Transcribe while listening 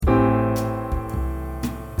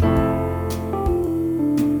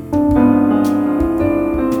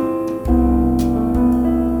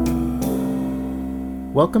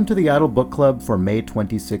Welcome to the Idle Book Club for May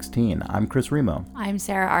 2016. I'm Chris Remo. I'm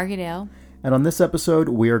Sarah Argadale. And on this episode,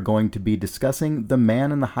 we are going to be discussing The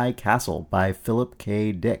Man in the High Castle by Philip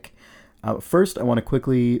K. Dick. First, I want to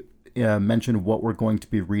quickly mention what we're going to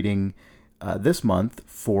be reading this month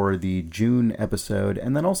for the June episode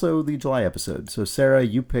and then also the July episode. So, Sarah,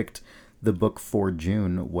 you picked the book for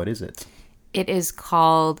June. What is it? It is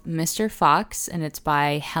called Mr. Fox, and it's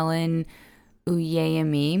by Helen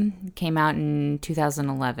Uyeyemi. Came out in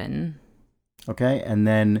 2011. Okay, and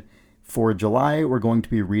then for July, we're going to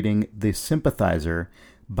be reading The Sympathizer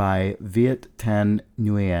by Viet Thanh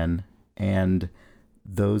Nguyen, and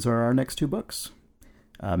those are our next two books,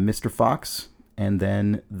 Mr. Fox and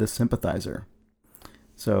then The Sympathizer.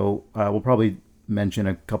 So we'll probably mention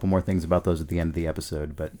a couple more things about those at the end of the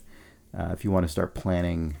episode, but if you want to start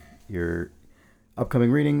planning your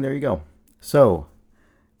upcoming reading, there you go. So,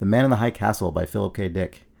 The Man in the High Castle by Philip K.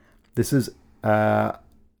 Dick. This is an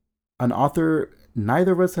author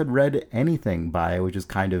neither of us had read anything by, which is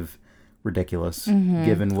kind of ridiculous,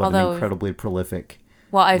 given what an incredibly prolific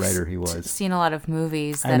writer he was. I've seen a lot of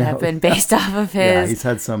movies that have been based off of his. Yeah, he's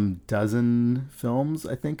had some dozen films,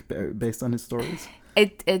 I think, based on his stories.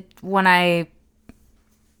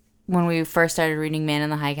 When we first started reading Man in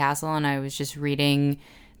the High Castle, and I was just reading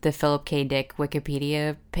the Philip K. Dick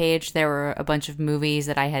Wikipedia page, there were a bunch of movies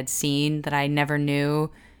that I had seen that I never knew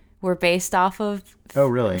were based off of. Oh,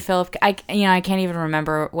 really? Philip. I can't even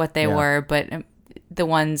remember what they were, but the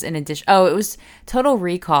ones in addition. Oh, it was Total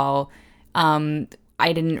Recall. I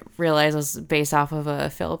didn't realize it was based off of a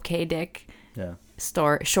Philip K. Dick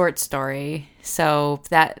short story. So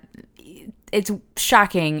that it's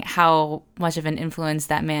shocking how much of an influence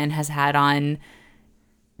that man has had on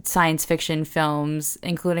science fiction films,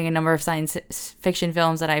 including a number of science fiction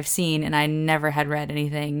films that I've seen, and I never had read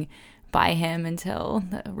anything by him until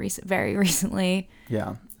very recently.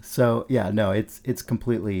 Yeah. So, it's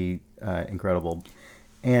completely incredible.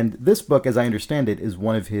 And this book, as I understand it, is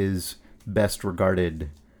one of his best regarded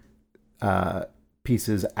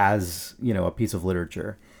pieces as, a piece of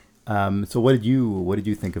literature. So what did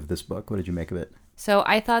you think of this book? What did you make of it? So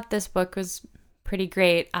I thought this book was pretty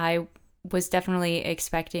great. I was definitely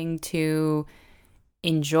expecting to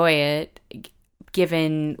enjoy it,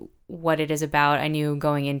 given what it is about. I knew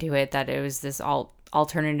going into it that it was this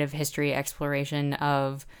alternative history exploration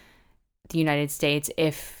of the United States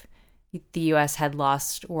if the U.S. had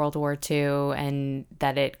lost World War II, and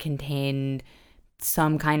that it contained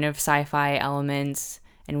some kind of sci-fi elements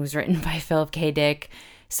and was written by Philip K. Dick.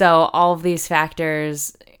 So all of these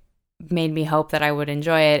factors made me hope that I would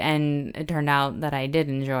enjoy it, and it turned out that I did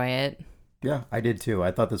enjoy it. Yeah, I did too.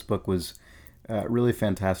 I thought this book was really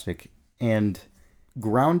fantastic and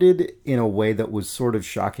grounded in a way that was sort of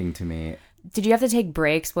shocking to me. Did you have to take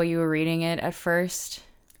breaks while you were reading it at first?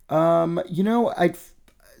 I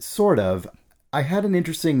sort of. I had an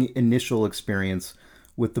interesting initial experience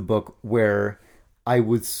with the book where I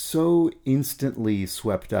was so instantly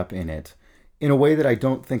swept up in it in a way that I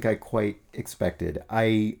don't think I quite expected.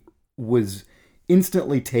 I was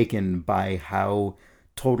instantly taken by how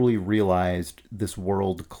totally realized this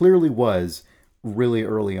world clearly was really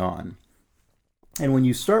early on. And when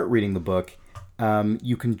you start reading the book,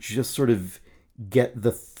 you can just sort of get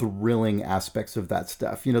the thrilling aspects of that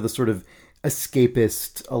stuff. The sort of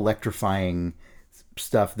escapist, electrifying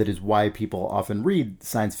stuff that is why people often read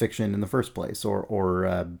science fiction in the first place, or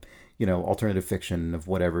alternative fiction of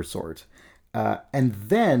whatever sort. And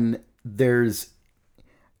then there's,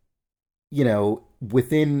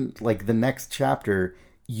 within like the next chapter,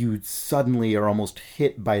 you suddenly are almost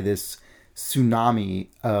hit by this tsunami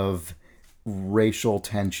of racial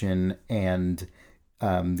tension and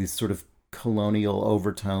these sort of colonial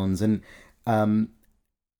overtones, and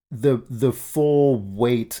the full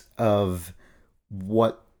weight of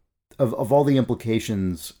all the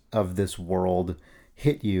implications of this world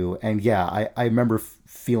hit you. And I remember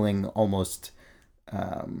feeling almost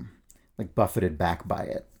like buffeted back by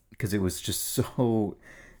it, because it was just so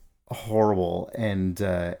horrible and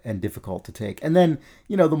difficult to take. And then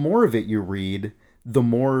the more of it you read, the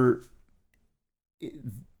more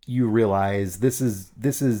you realize this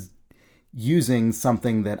is using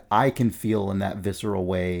something that I can feel in that visceral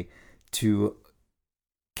way to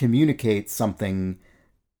communicate something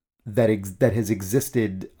that has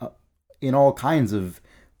existed in all kinds of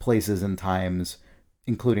places and times,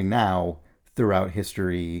 including now, throughout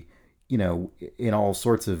history, in all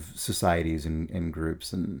sorts of societies and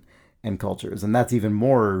groups and cultures. And that's even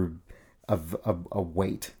more of a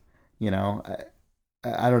weight,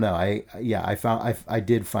 I don't know. I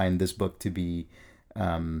did find this book to be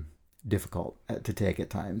difficult to take at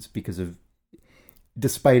times because of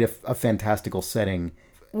despite a fantastical setting.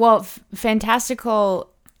 Well,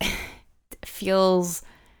 fantastical feels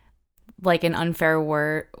like an unfair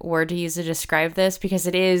word to use to describe this, because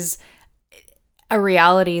it is a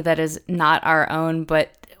reality that is not our own.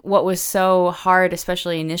 But what was so hard,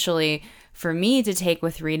 especially initially for me to take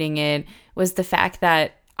with reading it, was the fact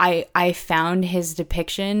that I found his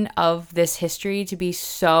depiction of this history to be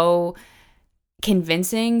so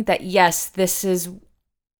convincing that, yes, this is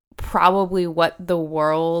probably what the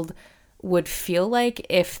world would feel like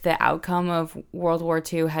if the outcome of World War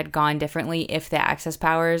II had gone differently, if the Axis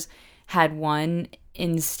powers had won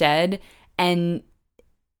instead. And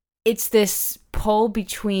it's this pull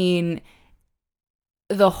between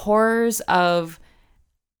the horrors of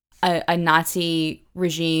a Nazi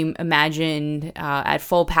regime imagined at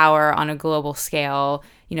full power on a global scale.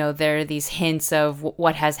 You know, there are these hints of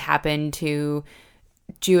what has happened to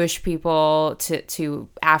Jewish people, to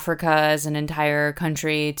Africa as an entire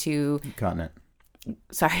country, to Continent.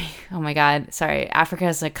 Sorry, oh my God, sorry, Africa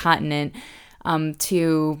as a continent,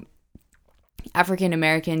 to African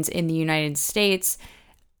Americans in the United States,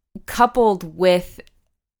 coupled with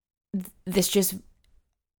this just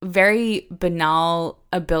very banal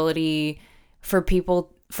ability for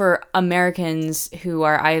Americans who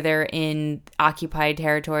are either in occupied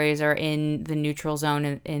territories or in the neutral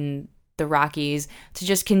zone in the Rockies to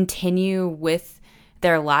just continue with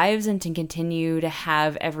their lives and to continue to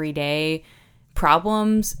have everyday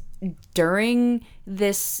problems during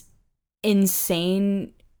this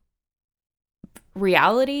insane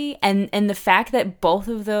reality. And the fact that both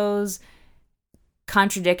of those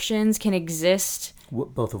contradictions can exist.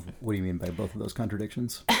 What do you mean by both of those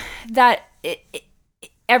contradictions? That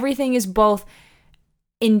everything is both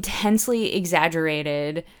intensely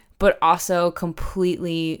exaggerated, but also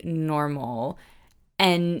completely normal.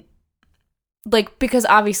 And like, because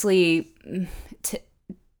obviously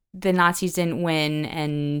the Nazis didn't win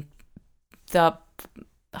and the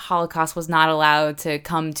Holocaust was not allowed to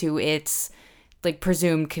come to its like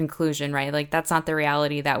presumed conclusion, right? Like, that's not the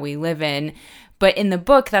reality that we live in. But in the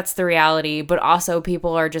book, that's the reality. But also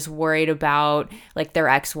people are just worried about like their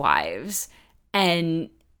ex-wives, and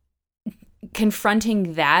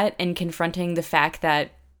confronting that and confronting the fact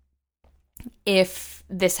that if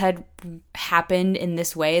this had happened in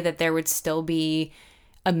this way, that there would still be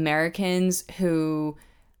Americans who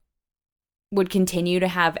would continue to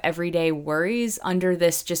have everyday worries under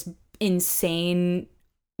this just insane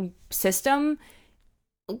system,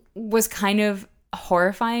 was kind of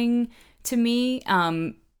horrifying to me,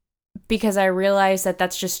 because I realized that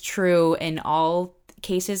that's just true in all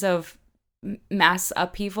cases of mass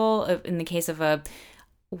upheaval. In the case of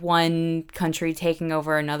one country taking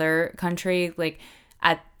over another country, like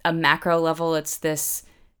at a macro level, it's this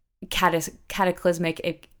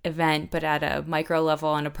cataclysmic event, but at a micro level,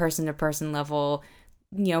 on a person-to-person level,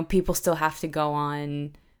 you know, people still have to go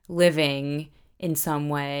on living in some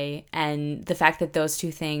way. And the fact that those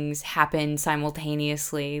two things happen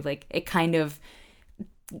simultaneously, like, it kind of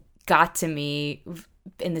got to me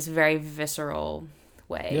in this very visceral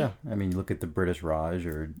way. Yeah, I mean, look at the British Raj,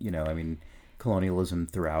 or, you know, I mean, colonialism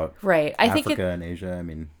throughout right. Africa and Asia. I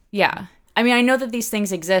mean, yeah. I mean, I know that these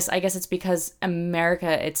things exist. I guess it's because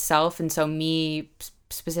America itself, and so me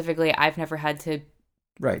specifically, I've never had to.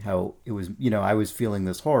 Right, how it was, you know, I was feeling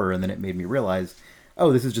this horror, and then it made me realize,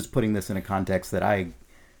 oh, this is just putting this in a context that I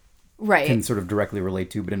can sort of directly relate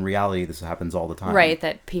to, but in reality, this happens all the time. Right,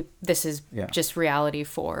 that this is just reality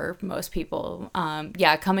for most people.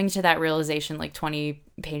 Coming to that realization like 20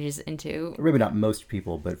 pages into. Maybe not most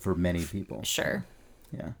people, but for many people. Sure.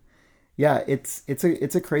 Yeah, it's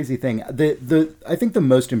a crazy thing. I think the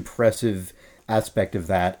most impressive aspect of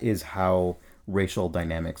that is how racial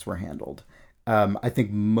dynamics were handled. I think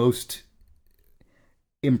most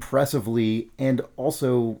impressively and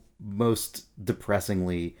also most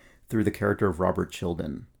depressingly through the character of Robert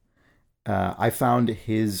Childen. I found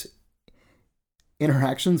his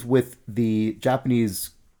interactions with the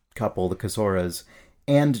Japanese couple, the Kasoras,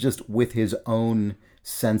 and just with his own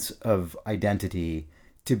sense of identity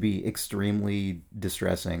to be extremely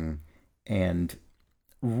distressing and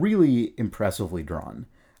really impressively drawn.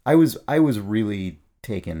 I was really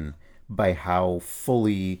taken by how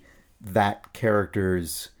fully that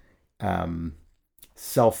character's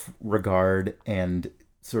self-regard and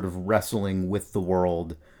sort of wrestling with the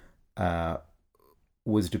world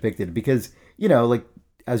was depicted. Because, you know, like,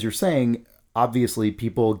 as you're saying, obviously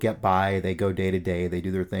people get by, they go day to day, they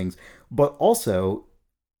do their things, but also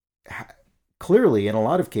clearly in a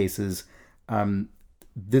lot of cases,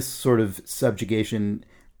 this sort of subjugation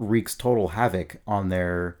wreaks total havoc on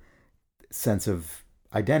their sense of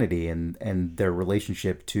identity and their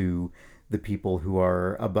relationship to the people who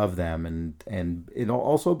are above them and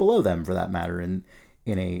also below them for that matter in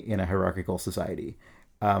a hierarchical society.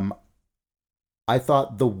 I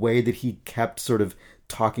thought the way that he kept sort of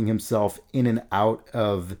talking himself in and out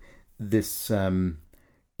of this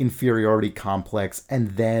inferiority complex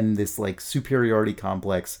and then this like superiority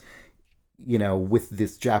complex, with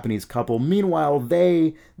this Japanese couple. Meanwhile,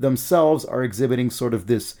 they themselves are exhibiting sort of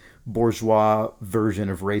this bourgeois version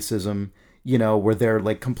of racism, where they're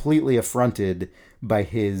like completely affronted by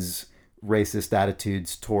his racist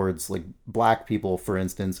attitudes towards like black people, for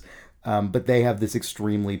instance. But they have this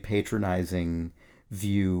extremely patronizing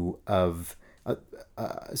view of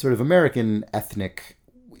sort of American ethnic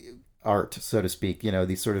art, so to speak.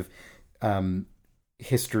 These sort of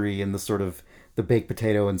history and the sort of the baked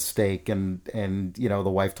potato and steak and the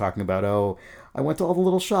wife talking about, oh, I went to all the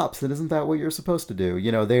little shops and isn't that what you're supposed to do?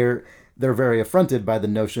 They're very affronted by the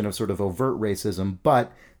notion of sort of overt racism,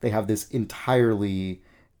 but they have this entirely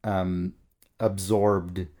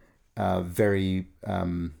absorbed, very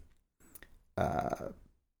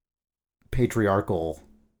patriarchal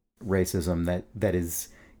racism that is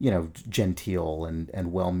genteel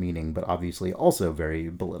and well-meaning, but obviously also very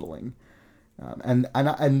belittling. And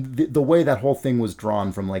the way that whole thing was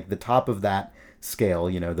drawn from like the top of that scale,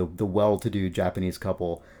 the well-to-do Japanese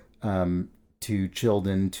couple, to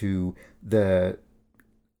children, to the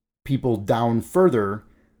people down further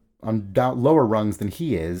on lower rungs than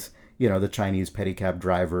he is, the Chinese pedicab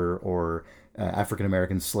driver or African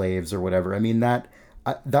American slaves or whatever. I mean that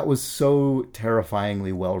was so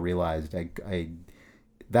terrifyingly well realized.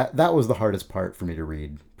 That was the hardest part for me to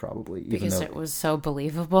read, probably, because it was so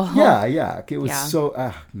believable. Yeah, it was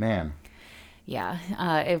so man. Yeah,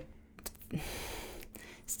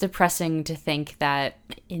 it's depressing to think that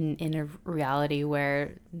in a reality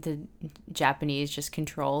where the Japanese just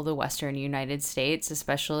control the Western United States,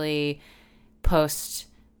 especially post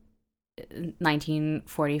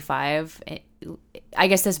 1945. I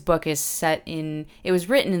guess this book is set in. It was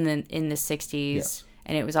written in the 60s. Yeah.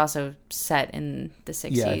 And it was also set in the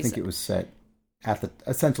 60s. Yeah, I think it was set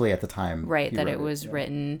essentially at the time. Right, that it was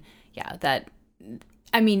written. Yeah, that,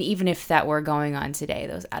 I mean, even if that were going on today,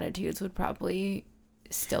 those attitudes would probably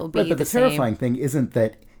still be but the terrifying thing isn't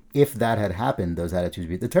that if that had happened, those attitudes would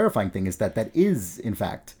be. The terrifying thing is that is, in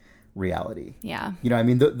fact, reality. Yeah. I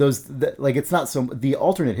mean, it's not so, the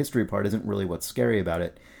alternate history part isn't really what's scary about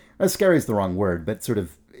it. Scary is the wrong word, but sort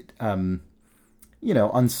of,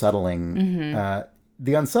 unsettling. Mm-hmm.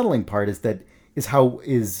 The unsettling part is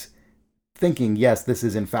thinking, yes, this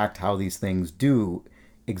is in fact how these things do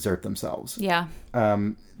exert themselves. Yeah.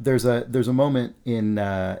 There's a moment in,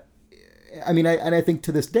 I think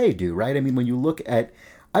to this day do, right? I mean, when you look at,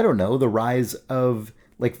 I don't know, the rise of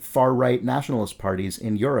like far right nationalist parties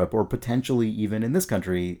in Europe, or potentially even in this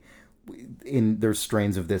country, there's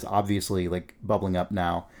strains of this obviously like bubbling up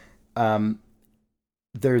now.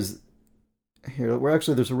 There's a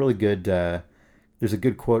really good, there's a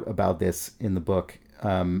good quote about this in the book,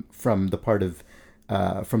 from the part of,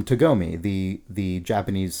 from Tagomi, the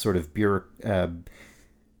Japanese sort of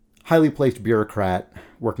highly placed bureaucrat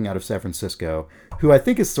working out of San Francisco, who I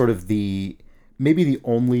think is sort of maybe the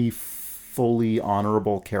only fully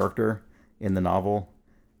honorable character in the novel.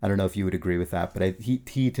 I don't know if you would agree with that, but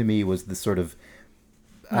he to me was the sort of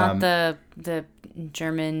not the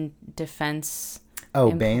German defense.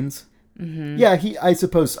 Oh, Baines. Mm-hmm. Yeah, I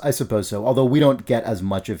suppose so. Although we don't get as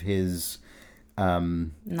much of his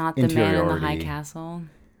not the man in the high castle.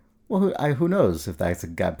 Well, who knows if that's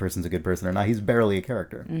person's a good person or not? He's barely a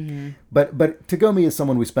character. Mm-hmm. But Tagomi is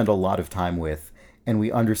someone we spend a lot of time with, and we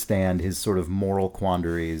understand his sort of moral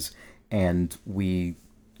quandaries, and we're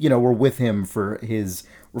with him for his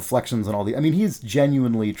reflections on all the. I mean, he's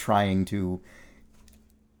genuinely trying to.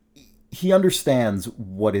 He understands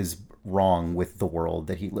what is wrong with the world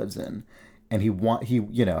that he lives in, and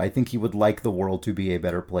I think he would like the world to be a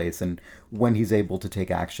better place, and when he's able to take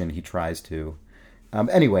action, he tries to.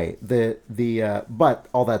 Anyway, but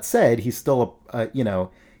all that said, he's still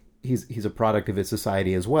he's a product of his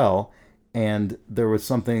society as well, and there was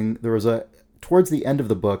towards the end of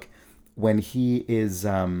the book when he is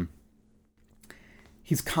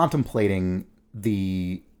he's contemplating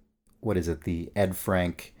the Ed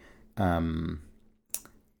Frank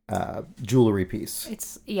jewelry piece.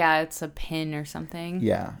 It's a pin or something.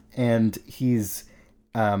 Yeah, and he's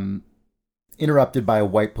interrupted by a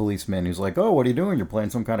white policeman who's like, "Oh, what are you doing? You're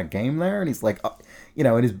playing some kind of game there?" And he's like,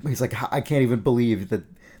 and he's like, "I can't even believe that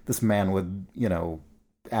this man would,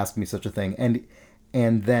 ask me such a thing."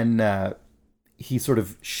 And then he sort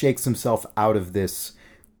of shakes himself out of this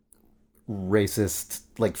racist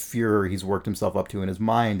like furor he's worked himself up to in his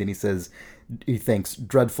mind, and he thinks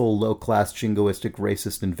dreadful low-class jingoistic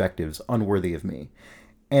racist invectives unworthy of me.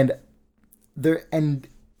 And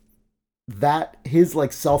that his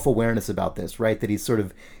like self-awareness about this, right, that he sort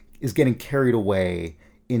of is getting carried away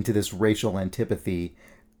into this racial antipathy.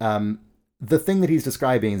 The thing that he's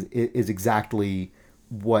describing is exactly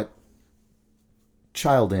what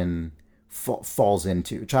Childen falls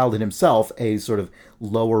into. Childen himself, a sort of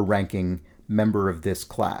lower ranking member of this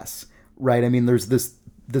class, right? I mean, there's this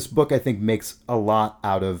book, I think, makes a lot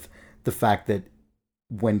out of the fact that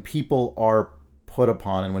when people are put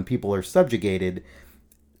upon and when people are subjugated,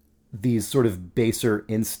 these sort of baser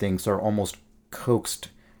instincts are almost coaxed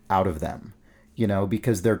out of them,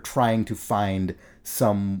 because they're trying to find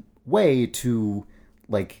some way to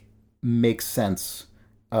like make sense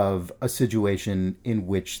of a situation in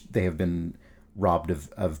which they have been robbed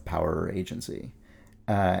of power or agency.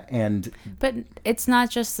 But it's not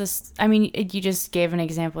just this. I mean, you just gave an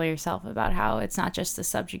example yourself about how it's not just the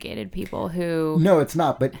subjugated people who no, it's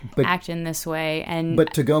not. But act in this way,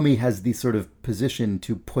 but Tagomi has the sort of position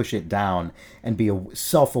to push it down and be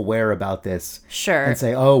self-aware about this, sure, and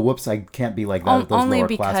say, "Oh, whoops, I can't be like that with those only lower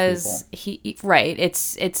because class people."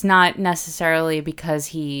 It's not necessarily because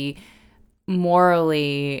he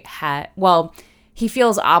morally he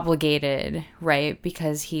feels obligated, right,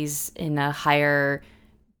 because he's in a higher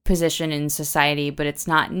position in society, but it's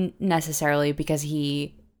not necessarily because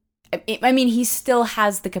he still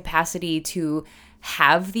has the capacity to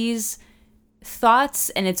have these thoughts,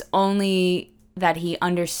 and it's only that he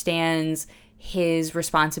understands his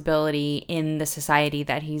responsibility in the society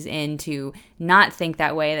that he's in to not think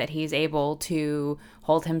that way, that he's able to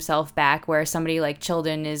hold himself back, where somebody like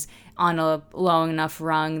Childen is on a low enough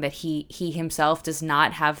rung that he himself does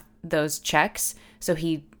not have those checks, so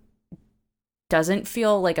he doesn't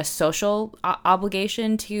feel like a social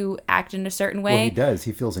obligation to act in a certain way. Well, he does.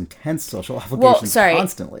 He feels intense social obligations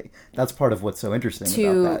constantly. That's part of what's so interesting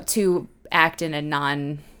about that. To act in a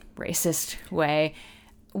non-racist way.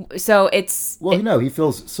 So it's... he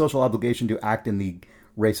feels social obligation to act in the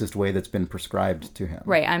racist way that's been prescribed to him.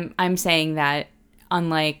 Right. I'm saying that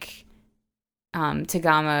unlike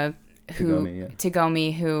Tagomi,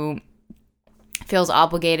 who feels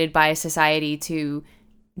obligated by society to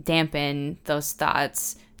dampen those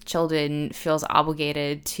thoughts, Childen feels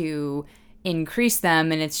obligated to increase them,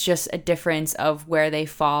 and it's just a difference of where they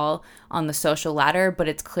fall on the social ladder, but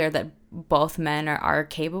it's clear that both men are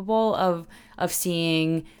capable of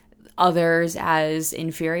seeing others as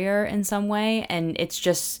inferior in some way, and it's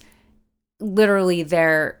just literally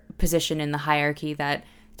their position in the hierarchy that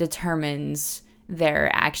determines their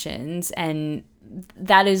actions. And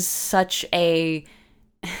that is such a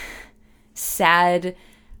sad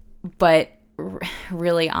but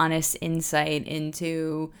really honest insight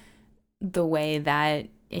into the way that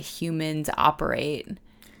humans operate.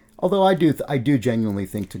 Although I do genuinely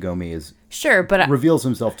think Tagomi is reveals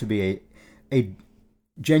himself to be a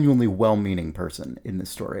genuinely well-meaning person in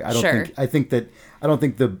this story. I don't think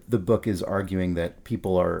the book is arguing that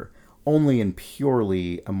people are only and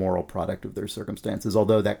purely a moral product of their circumstances,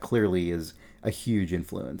 although that clearly is a huge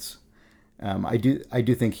influence. I do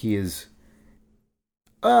think he is.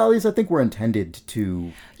 Well, at least I think we're intended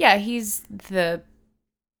to. Yeah, he's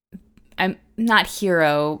I'm not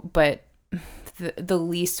hero, but the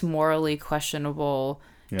least morally questionable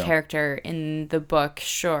character in the book,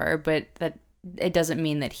 sure, but that it doesn't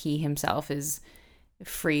mean that he himself is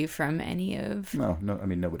free from any of. No, I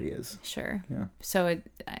mean nobody is. Sure. Yeah. So I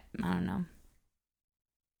don't know.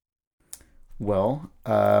 Well,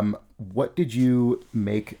 what did you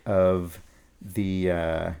make of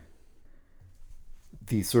the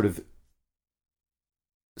sort of...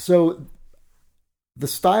 So the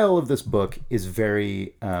style of this book is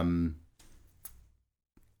very, I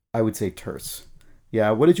would say, terse.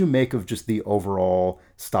 Yeah, what did you make of just the overall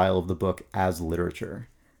style of the book as literature?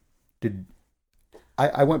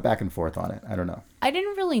 I went back and forth on it. I don't know. I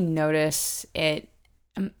didn't really notice it.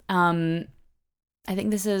 I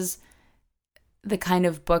think this is the kind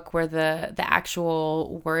of book where the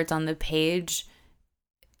actual words on the page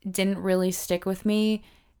didn't really stick with me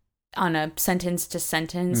on a sentence to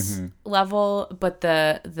sentence level, but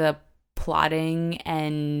the plotting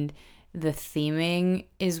and the theming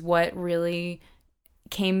is what really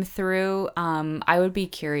came through. I would be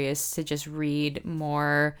curious to just read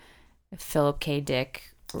more Philip K.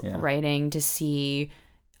 Dick writing to see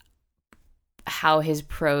how his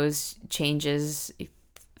prose changes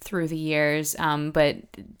through the years. But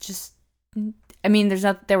just, I mean,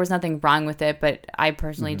 there was nothing wrong with it, but I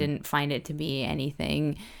personally didn't find it to be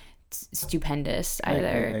anything stupendous I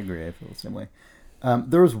either. agree. I feel the same way.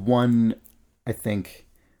 There was one, I think,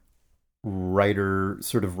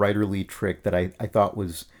 writerly trick that I thought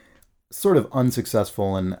was sort of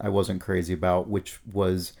unsuccessful and I wasn't crazy about, which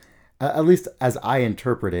was, at least as I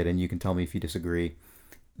interpret it, and you can tell me if you disagree,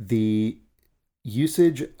 the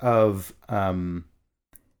usage of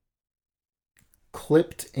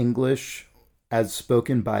clipped English as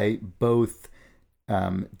spoken by both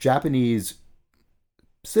Japanese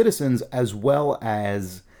citizens as well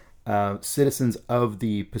as citizens of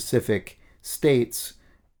the Pacific states,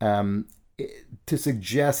 to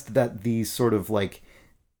suggest that these sort of like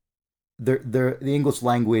the English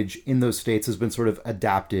language in those states has been sort of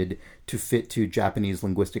adapted to fit to Japanese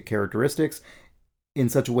linguistic characteristics in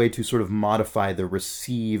such a way to sort of modify the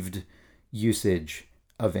received usage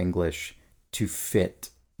of English to fit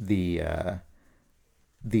the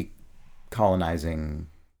colonizing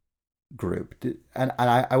group. And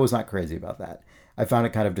I was not crazy about that. I found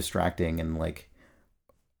it kind of distracting and like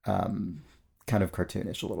kind of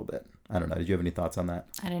cartoonish a little bit. I don't know. Did you have any thoughts on that?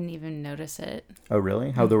 I didn't even notice it. Oh,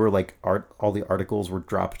 really? How there were like all the articles were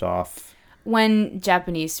dropped off. When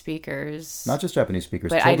Japanese speakers, not just Japanese speakers,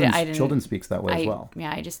 but children speaks that way as well.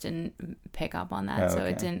 Yeah, I just didn't pick up on that, Oh, so okay.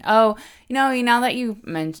 it didn't. Oh, now that you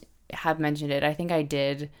have mentioned it, I think I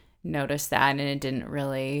did notice that, and it didn't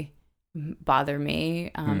really bother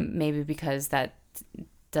me. Maybe because that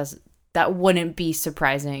wouldn't be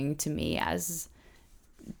surprising to me as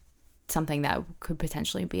something that could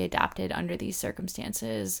potentially be adapted under these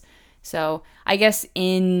circumstances. So I guess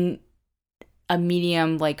in a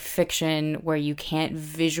medium like fiction where you can't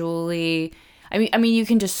visually, I mean you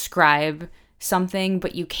can describe something,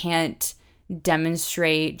 but you can't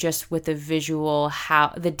demonstrate just with a visual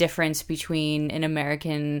how the difference between an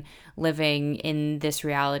American living in this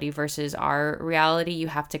reality versus our reality. You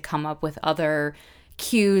have to come up with other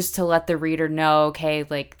cues to let the reader know, okay,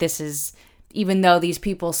 like this is, even though these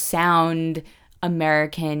people sound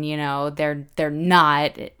American, they're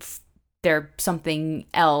not, they're something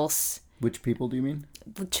else. Which people do you mean?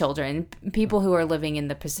 Children, people who are living in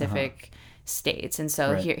the Pacific states. And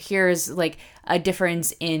so Right. here's like a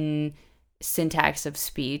difference in syntax of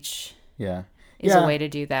speech. Yeah. Is a way to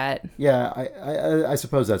do that. Yeah, I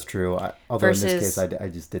suppose that's true. Although in this case, I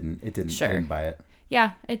just didn't. I didn't buy it.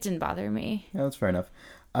 Yeah, it didn't bother me. Yeah, that's fair enough.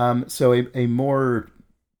 So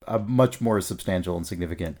a much more substantial and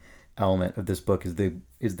significant element of this book is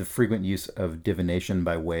the frequent use of divination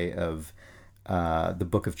by way of the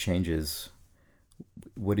Book of Changes.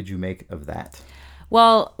 What did you make of that?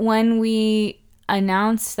 Well, when we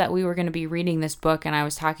announced that we were going to be reading this book and I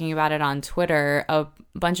was talking about it on Twitter, a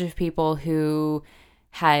bunch of people who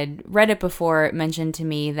had read it before mentioned to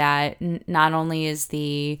me that not only is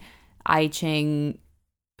the I Ching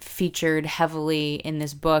featured heavily in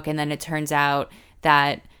this book, and then it turns out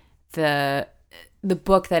that the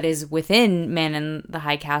book that is within Man in the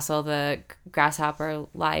High Castle, The Grasshopper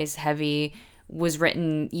Lies Heavy, was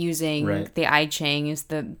written using the I Ching. Is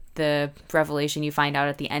the revelation you find out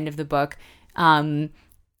at the end of the book.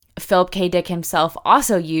 Philip K. Dick himself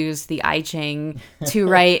also used the I Ching to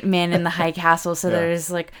write Man in the High Castle. So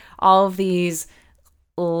there's like all of these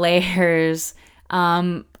layers.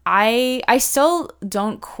 I still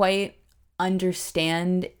don't quite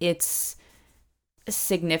understand its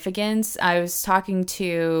significance. I was talking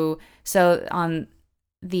to, so on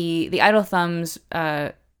the Idle Thumbs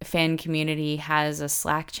fan community has a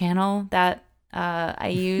Slack channel that I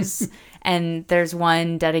use, and there's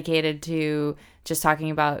one dedicated to just talking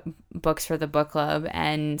about books for the book club,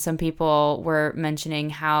 and some people were mentioning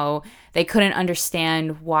how they couldn't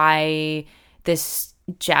understand why this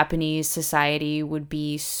Japanese society would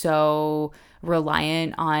be so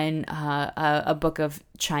reliant on a book of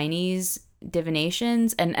Chinese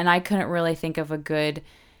divinations, and I couldn't really think of a good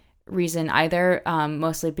reason either,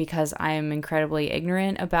 mostly because I am incredibly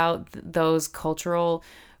ignorant about those cultural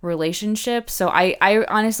relationships. So I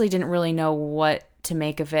honestly didn't really know what to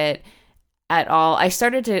make of it at all. I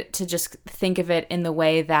started to just think of it in the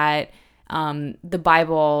way that the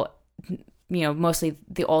Bible, mostly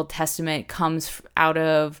the Old Testament, comes out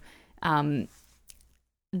of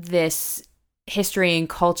this history and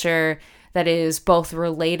culture that is both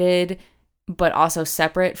related but also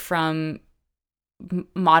separate from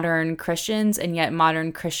modern Christians, and yet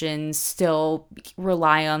modern Christians still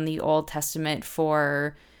rely on the Old Testament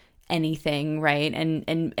for anything, right?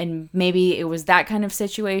 And maybe it was that kind of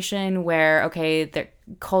situation where, okay,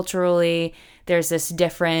 culturally there's this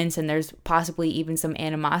difference and there's possibly even some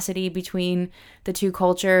animosity between the two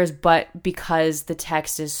cultures, but because the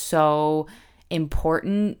text is so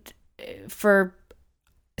important for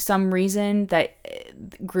some reason that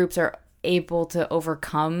groups are able to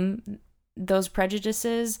overcome those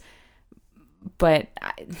prejudices. But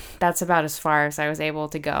that's about as far as I was able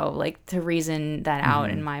to go, like to reason that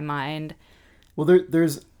out in my mind. Well,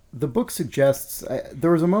 there's the book suggests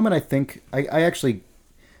there was a moment I think I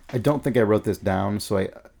don't think I wrote this down, so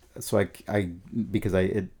I because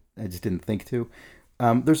I just didn't think to.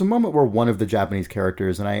 There's a moment where one of the Japanese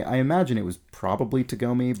characters, and I imagine it was probably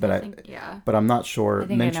Tagomi, but but I'm not sure. I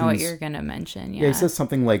think I know what you're gonna mention. Yeah, it says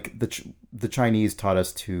something like the Chinese taught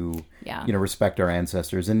us to respect our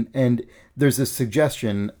ancestors, and there's this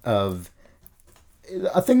suggestion of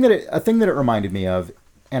a thing that it reminded me of,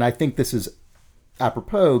 and I think this is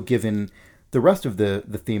apropos given the rest of the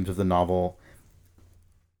themes of the novel.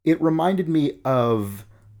 It reminded me of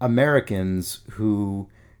Americans who,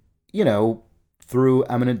 through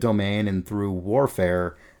eminent domain and through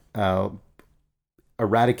warfare,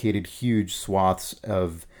 eradicated huge swaths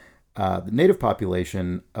of the native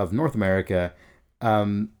population of North America.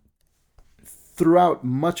 Throughout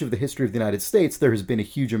much of the history of the United States, there has been a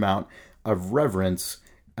huge amount of reverence,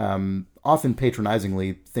 often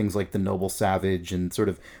patronizingly, things like the noble savage and sort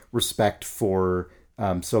of respect for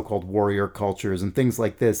so-called warrior cultures and things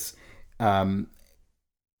like this.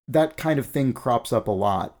 That kind of thing crops up a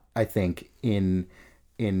lot, I think, in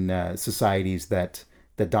societies that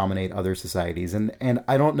dominate other societies, and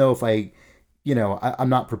I don't know if I'm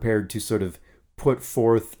not prepared to sort of put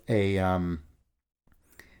forth a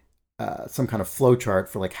some kind of flowchart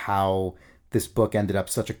for like how this book ended up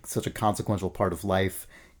such a consequential part of life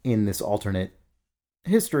in this alternate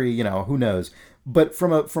history. Who knows? But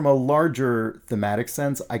from a larger thematic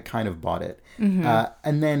sense, I kind of bought it,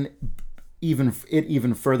 and then even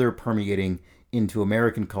further permeating into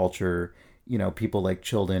American culture. People like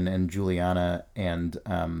Chilton and Juliana and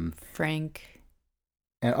Frank.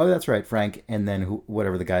 And that's right, Frank. And then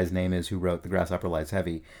whatever the guy's name is who wrote The Grasshopper Lies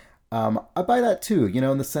Heavy. I buy that too.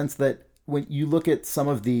 In the sense that when you look at some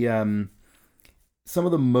of the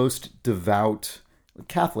most devout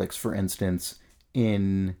Catholics, for instance,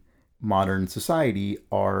 in modern society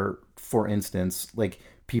are, for instance, like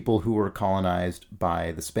people who were colonized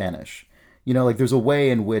by the Spanish. Like there's a way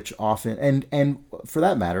in which often, and for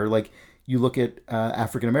that matter, like you look at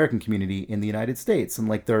African American community in the United States, and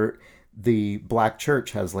like the Black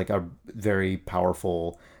church has like a very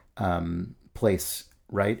powerful place,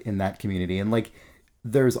 right, in that community, and like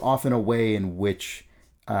there's often a way in which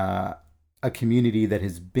a community that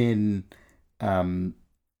has been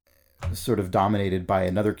sort of dominated by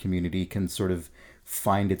another community can sort of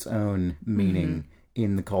find its own meaning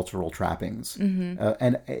in the cultural trappings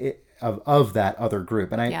of that other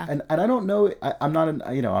group. And I don't know. I'm not an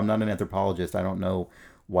anthropologist. I don't know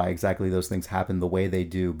why exactly those things happen the way they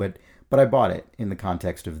do. But I bought it in the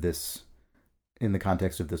context of this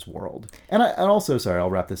world. And also, sorry, I'll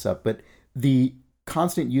wrap this up. But the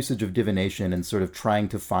constant usage of divination and sort of trying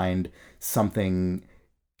to find something.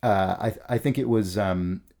 I think it was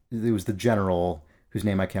the general whose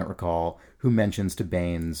name I can't recall who mentions to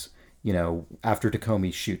Baines, after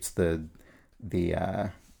Takomi shoots the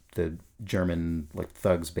German like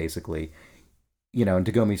thugs basically, and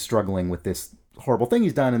Tagomi's struggling with this horrible thing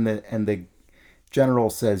he's done, and the general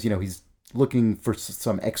says, he's looking for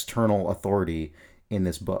some external authority in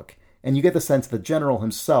this book, and you get the sense the general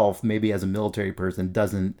himself, maybe as a military person,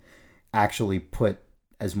 doesn't actually put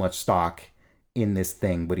as much stock in this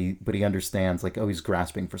thing, but he understands like, oh, he's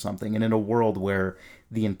grasping for something, and in a world where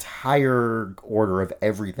the entire order of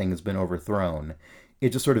everything has been overthrown, it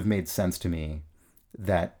just sort of made sense to me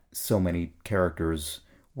that so many characters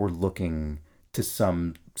were looking to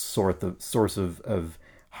some source of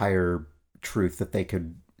higher truth that they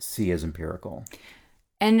could see as empirical.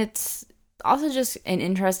 And it's also just an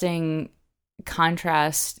interesting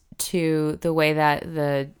contrast to the way that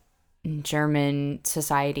the German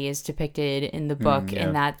society is depicted in the book,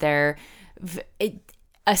 in that they're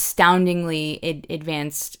astoundingly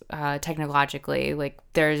advanced technologically. Like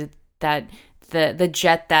there's that the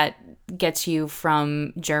jet that gets you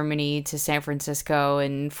from Germany to San Francisco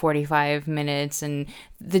in 45 minutes, and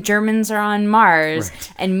the Germans are on Mars.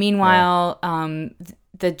 Right. And meanwhile,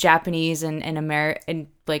 the Japanese and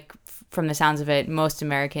like from the sounds of it, most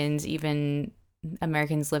Americans, even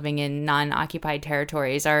Americans living in non-occupied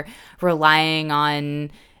territories, are relying on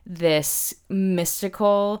this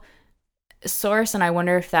mystical source. And I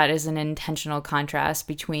wonder if that is an intentional contrast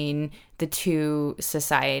between the two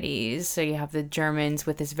societies. So you have the Germans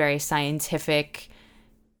with this very scientific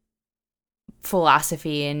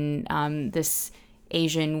philosophy, and this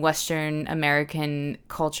Asian Western American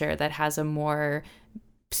culture that has a more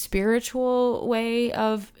spiritual way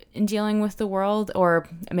of dealing with the world, or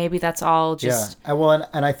maybe that's all just well,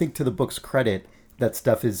 and I think to the book's credit, that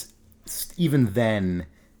stuff is even then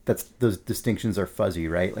those distinctions are fuzzy,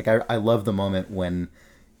 right? Like I love the moment when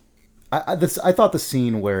I thought the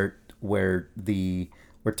scene where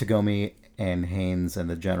Tagomi and Haynes and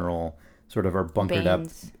the general sort of are bunkered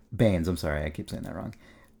Baines. up. Baines, I'm sorry, I keep saying that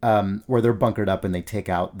wrong. Where they're bunkered up and they take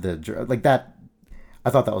out like that. I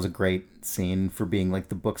thought that was a great scene for being like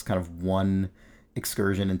the book's kind of one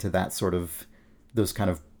excursion into that sort of those kind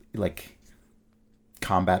of like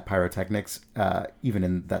combat pyrotechnics, even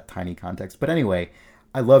in that tiny context. But anyway,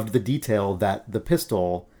 I loved the detail that the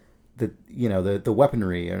pistol, the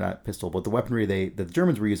weaponry, or not pistol, but the weaponry that the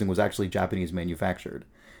Germans were using was actually Japanese manufactured.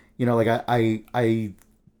 Like I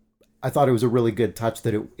thought it was a really good touch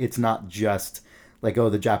that it's not just like, oh,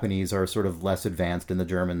 the Japanese are sort of less advanced and the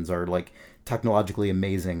Germans are like technologically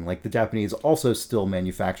amazing. Like the Japanese also still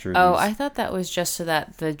manufacture Oh, I thought that was just so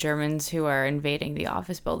that the Germans who are invading the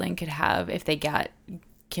office building could have, if they got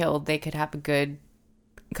killed, they could have a good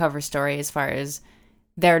cover story as far as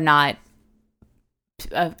they're not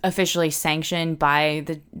officially sanctioned by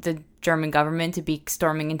the German government to be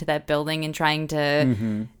storming into that building and trying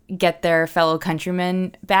to get their fellow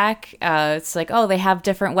countrymen back. It's like, oh, they have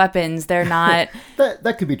different weapons. They're not...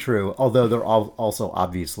 that could be true, although they're also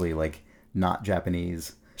obviously like not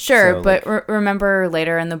Japanese. Sure, so, but like... remember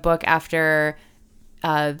later in the book after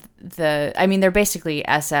they're basically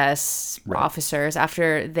SS officers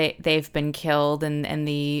after they've been killed and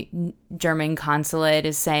the German consulate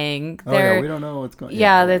is saying we don't know what's going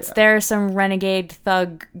on. There's some renegade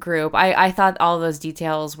thug group. I thought all those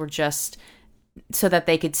details were just so that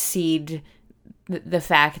they could seed the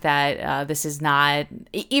fact that this is not,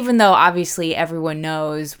 even though obviously everyone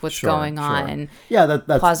knows what's going on. Yeah,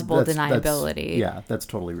 that's plausible deniability. That's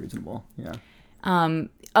totally reasonable. Yeah.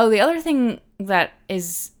 The other thing that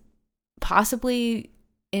is possibly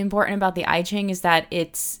important about the I Ching is that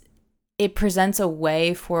it presents a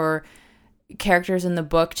way for characters in the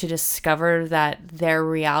book to discover that their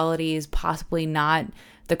reality is possibly not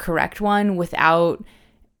the correct one without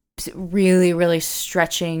really, really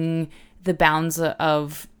stretching the bounds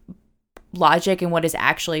of logic and what is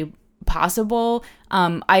actually possible.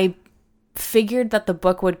 I figured that the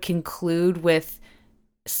book would conclude with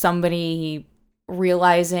somebody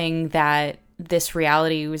realizing that this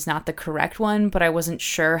reality was not the correct one, but I wasn't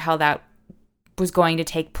sure how that was going to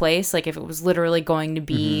take place. Like if it was literally going to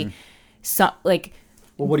be some like...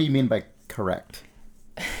 Well, what do you mean by correct?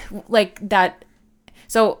 Like that...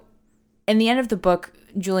 So in the end of the book,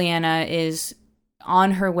 Juliana is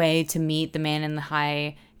on her way to meet the man in the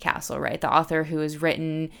high castle, right? The author who has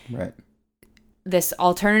written this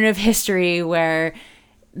alternative history where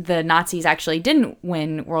the Nazis actually didn't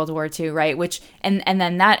win World War II, right? Which and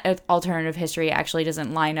then that alternative history actually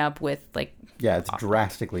doesn't line up with like... Yeah, it's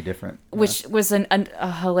drastically different. Which was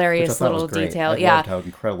a hilarious little detail. I loved how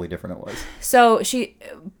incredibly different it was. So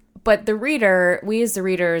but we as the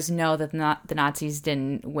readers know that the Nazis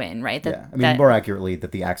didn't win, right? More accurately,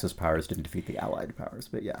 that the Axis powers didn't defeat the Allied powers,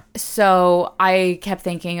 but yeah. So I kept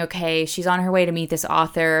thinking, okay, she's on her way to meet this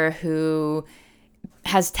author who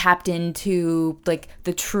has tapped into like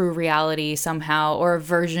the true reality somehow, or a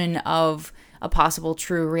version of a possible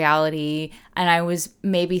true reality. And I was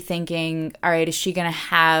maybe thinking, all right, is she going to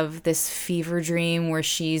have this fever dream where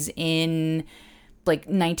she's in like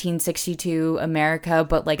 1962 America,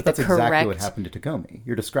 but like that's the correct... exactly what happened to Tagomi.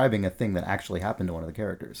 You're describing a thing that actually happened to one of the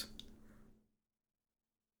characters.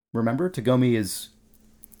 Remember, Tagomi is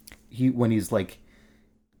when he's like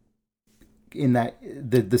in that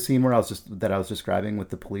the scene where I was describing with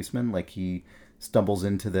the policeman, like he stumbles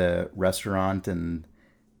into the restaurant and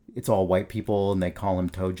it's all white people and they call him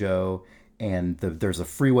Tojo, and there's a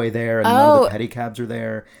freeway there and none of the pedicabs are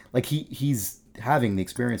there. Like he's having the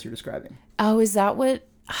experience you're describing. Oh, is that what...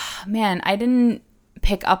 Man, I didn't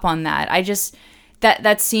pick up on that. I just...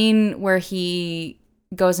 That scene where he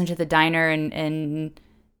goes into the diner and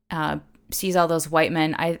sees all those white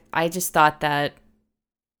men, I just thought that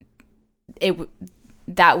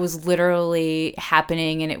that was literally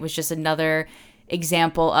happening, and it was just another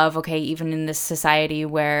example of, okay, even in this society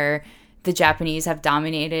where the Japanese have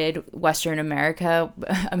dominated Western America,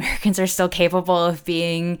 Americans are still capable of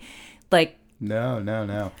being like...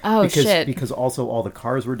 No. Oh, shit. Because also all the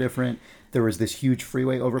cars were different. There was this huge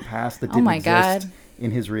freeway overpass that didn't exist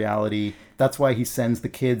in his reality. That's why he sends the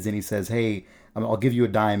kids and he says, hey, I'll give you a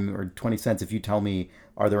dime or 20 cents if you tell me,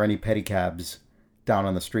 are there any pedicabs down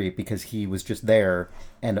on the street? Because he was just there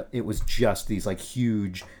and it was just these like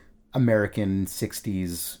huge American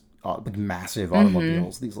 60s like massive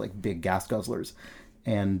automobiles, these like big gas guzzlers.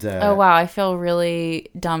 And Oh wow, I feel really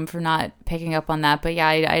dumb for not picking up on that. But yeah,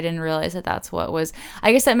 I didn't realize that that's what was.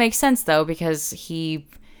 I guess that makes sense though, because he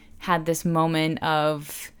had this moment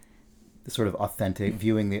of the sort of authentic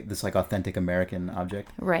viewing this like authentic American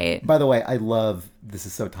object. right. By the way, I love, this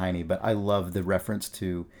is so tiny, but I love the reference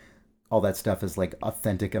to all that stuff as like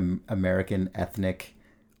authentic American ethnic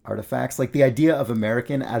artifacts. Like the idea of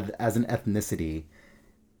American as an ethnicity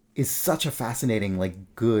is such a fascinating,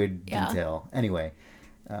 like good Yeah. detail. Anyway,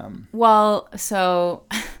 Well, so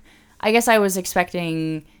I guess I was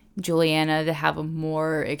expecting Juliana to have a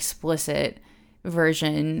more explicit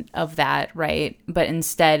version of that, right? But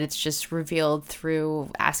instead, it's just revealed through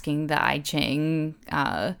asking the I Ching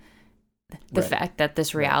the right. fact that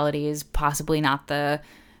this reality is possibly not the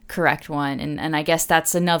correct one. And I guess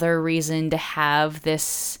that's another reason to have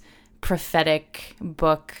this prophetic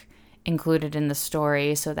book included in the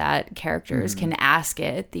story so that characters can ask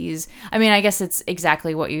it. I mean, I guess it's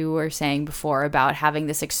exactly what you were saying before about having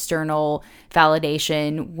this external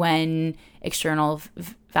validation when external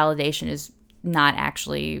validation is not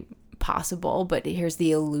actually possible, but here's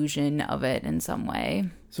the illusion of it in some way.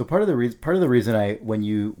 So part of the reason when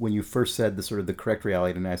you first said the sort of the correct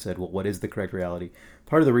reality, and I said, well, what is the correct reality?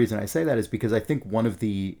 Part of the reason I say that is because I think one of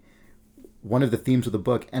the themes of the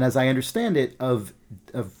book, and as I understand it, of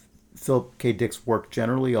Philip K. Dick's work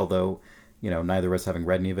generally, although neither of us having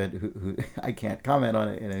read any of it, who I can't comment on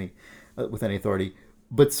it in any with any authority,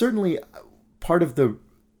 but certainly part of the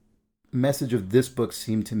message of this book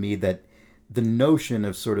seemed to me that the notion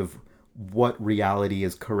of sort of what reality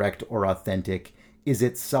is correct or authentic is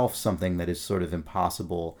itself something that is sort of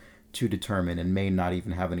impossible to determine and may not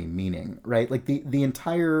even have any meaning, right? Like the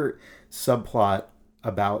entire subplot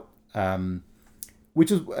about which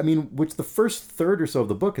the first third or so of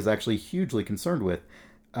the book is actually hugely concerned with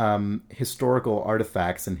historical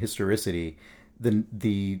artifacts and historicity.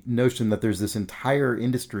 The notion that there's this entire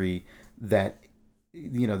industry that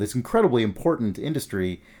this incredibly important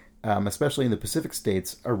industry, especially in the Pacific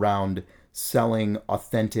states, around selling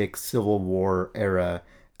authentic Civil War era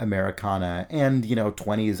Americana and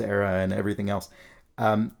 20s era and everything else.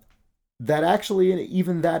 That actually,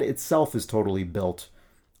 even that itself is totally built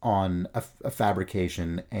on a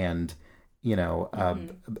fabrication and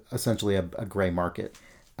essentially a gray market.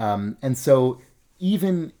 And so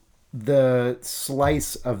even the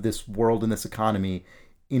slice of this world and this economy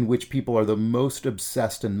in which people are the most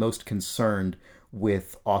obsessed and most concerned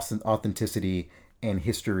with authenticity and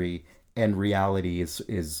history and reality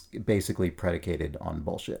is basically predicated on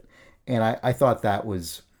bullshit. And I thought that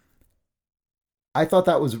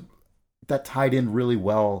tied in really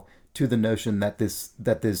well to the notion that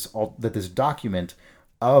this document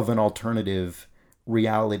of an alternative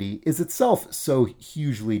reality is itself so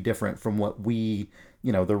hugely different from what we,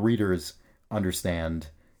 the readers, understand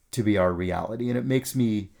to be our reality. And it makes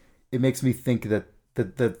me think that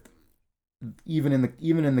even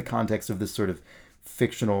in the context of this sort of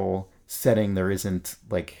fictional setting, there isn't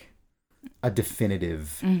like a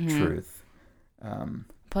definitive truth.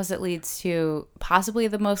 Plus, it leads to possibly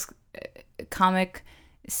the most comic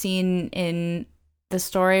scene in the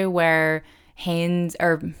story where Haynes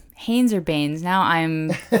or Baines. Now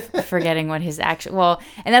I'm forgetting what his actual. Well,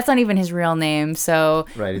 and that's not even his real name. So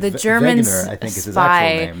right, the Germans, Wegener, I think, is his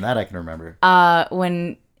actual name. That I can remember.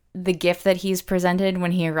 When the gift that he's presented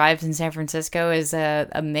when he arrives in San Francisco is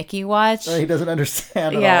a Mickey watch. He doesn't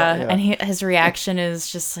understand. At yeah, all. Yeah, and his reaction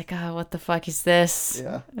is just like, "Oh, what the fuck is this?"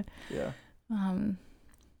 Yeah.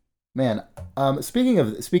 Man, speaking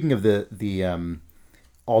of the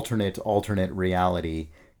alternate reality,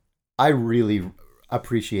 I really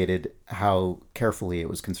appreciated how carefully it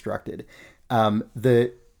was constructed.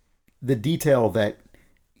 The detail that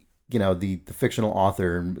the fictional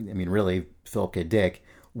author, I mean, really Philip K. Dick,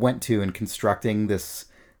 went to in constructing this,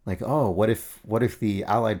 like, oh, what if the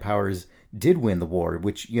Allied powers did win the war,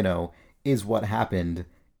 which is what happened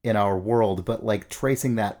in our world, but like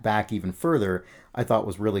tracing that back even further, I thought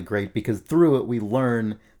was really great, because through it we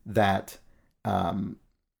learn that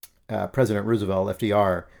President Roosevelt,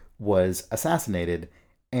 FDR, was assassinated.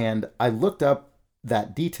 And I looked up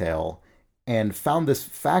that detail and found this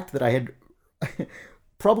fact that I had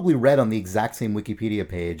probably read on the exact same Wikipedia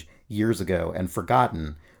page years ago and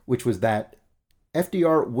forgotten, which was that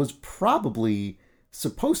FDR was probably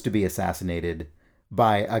supposed to be assassinated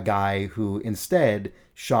by a guy who instead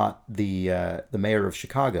shot the mayor of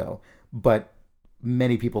Chicago, but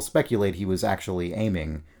many people speculate he was actually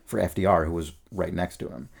aiming for FDR, who was right next to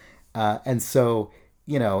him. And so,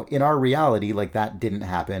 in our reality, like, that didn't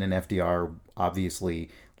happen, and FDR obviously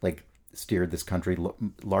like steered this country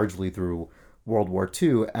largely through World War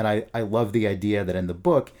II. And I love the idea that in the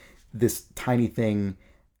book, this tiny thing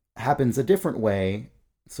happens a different way.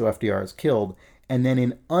 So FDR is killed. And then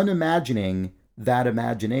in unimagining that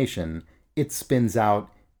imagination, it spins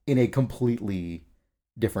out in a completely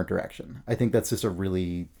different direction. I think that's just a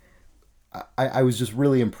really, I was just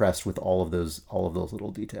really impressed with all of those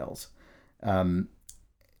little details. I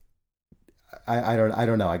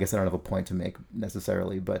don't know. I guess I don't have a point to make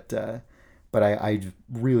necessarily, but I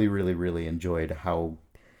really, really, really enjoyed how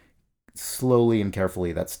slowly and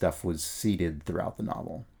carefully that stuff was seeded throughout the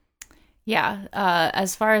novel. Yeah.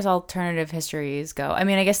 As far as alternative histories go, I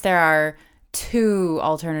mean, I guess there are two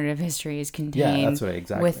alternative histories contained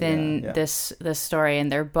within this story,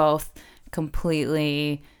 and they're both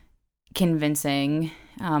completely convincing.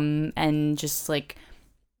 And just like,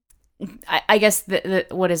 I guess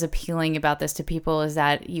what is appealing about this to people is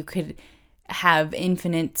that you could have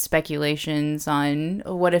infinite speculations on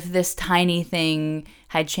what if this tiny thing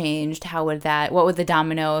had changed, what would the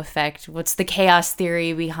domino effect, what's the chaos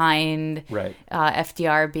theory behind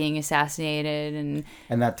FDR being assassinated,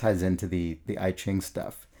 and that ties into the I Ching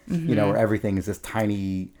stuff, where everything is this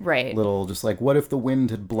tiny little, just like, what if the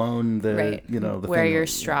wind had blown the the where your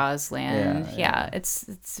straws land.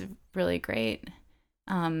 It's really great.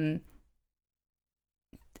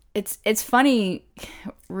 It's funny.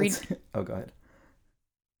 Oh, go ahead.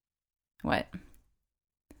 What?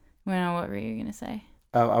 Well, what were you gonna say?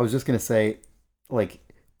 I was just gonna say, like,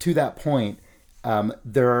 to that point,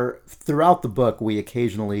 throughout the book, we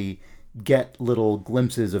occasionally get little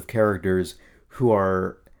glimpses of characters who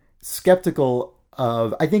are skeptical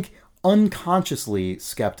of, I think, unconsciously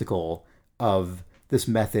skeptical of this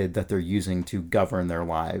method that they're using to govern their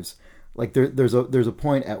lives. Like, there's a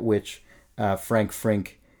point at which Frank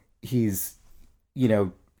Frink, he's,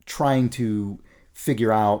 trying to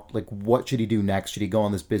figure out, like, what should he do next? Should he go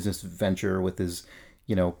on this business venture with his,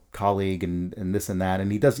 colleague and this and that?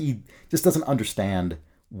 And he just doesn't understand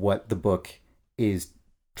what the book is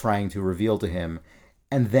trying to reveal to him.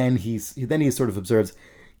 And then he sort of observes,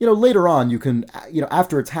 later on you can,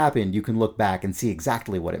 after it's happened, you can look back and see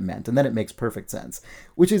exactly what it meant. And then it makes perfect sense,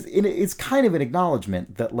 which is, it's kind of an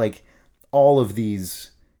acknowledgement that, like, all of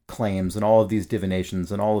these claims and all of these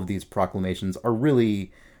divinations and all of these proclamations are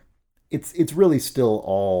really, it's really still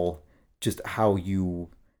all just how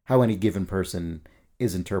any given person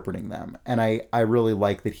is interpreting them. And I really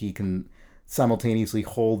like that he can simultaneously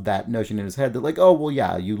hold that notion in his head that, like, oh, well,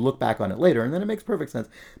 yeah, you look back on it later and then it makes perfect sense,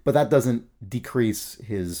 but that doesn't decrease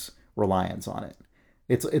his reliance on it.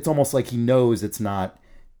 It's almost like he knows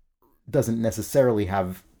doesn't necessarily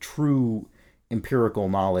have true empirical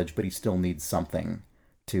knowledge, but he still needs something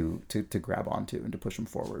to grab onto and to push him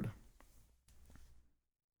forward.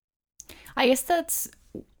 I guess that's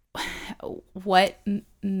what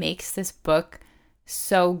makes this book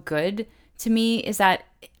so good to me, is that,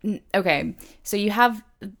 okay, so you have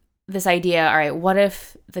this idea, all right, what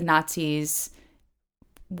if the Nazis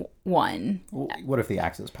won? What if the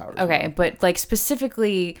Axis powers okay won? But, like,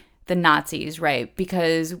 specifically the Nazis, right?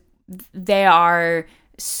 Because they are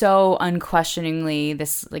so unquestioningly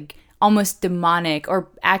this, like, almost demonic, or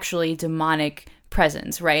actually demonic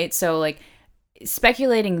presence, right? So, like,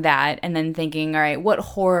 speculating that and then thinking, all right, what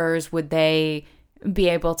horrors would they be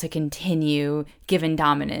able to continue given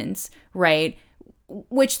dominance, right?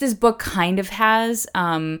 Which this book kind of has,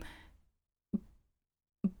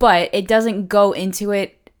 but it doesn't go into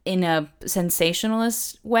it in a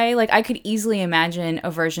sensationalist way. Like, I could easily imagine a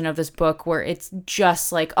version of this book where it's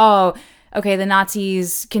just like, oh, okay, the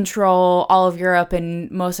Nazis control all of Europe and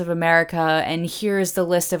most of America, and here's the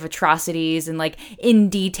list of atrocities, and, like, in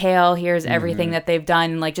detail, here's everything that they've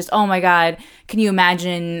done, and, like, just, oh my God, can you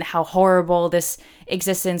imagine how horrible this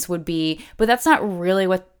existence would be? But that's not really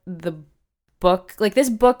what the book, like, this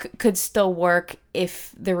book could still work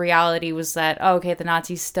if the reality was that, oh, okay, the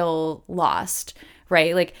Nazis still lost,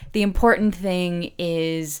 right? Like, the important thing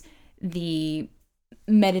is the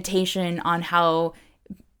meditation on how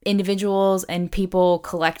individuals and people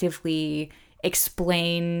collectively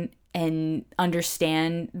explain and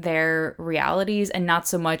understand their realities, and not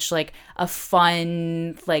so much like a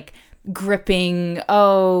fun, like, gripping,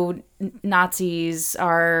 oh, Nazis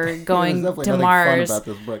are going to Mars. Fun about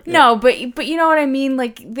this book, yeah. No, but you know what I mean?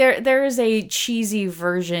 Like, there is a cheesy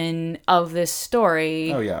version of this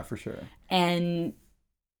story. Oh yeah, for sure. And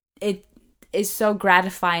it is so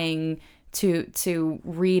gratifying to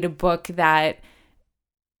read a book that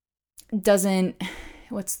doesn't,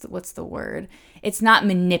 what's the word? It's not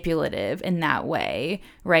manipulative in that way,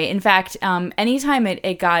 right? In fact, anytime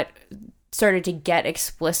it got started to get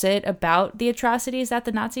explicit about the atrocities that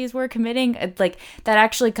the Nazis were committing, like that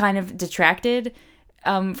actually kind of detracted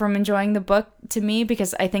from enjoying the book to me,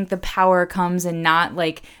 because I think the power comes in not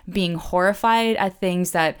like being horrified at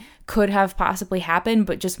things that could have possibly happened,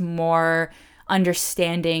 but just more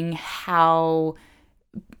understanding how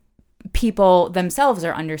people themselves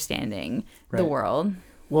are understanding the world.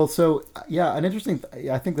 Well, so yeah, I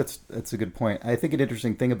think that's a good point. I think an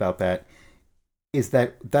interesting thing about that is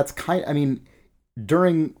that's I mean,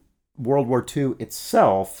 during World War II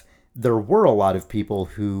itself, there were a lot of people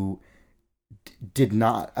who did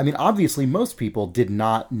not, I mean, obviously most people did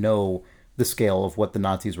not know the scale of what the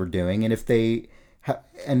Nazis were doing. And if they,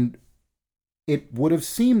 and it would have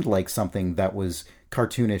seemed like something that was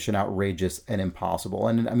cartoonish and outrageous and impossible.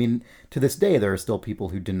 And I mean, to this day, there are still people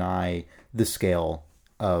who deny the scale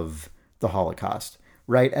of the Holocaust,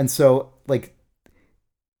 right? And so, like,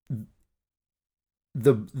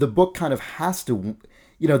 the book kind of has to,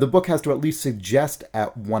 the book has to at least suggest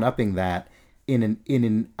at one-upping that in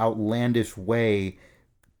an outlandish way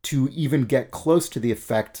to even get close to the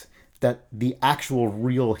effect that the actual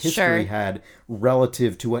real history had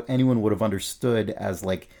relative to what anyone would have understood as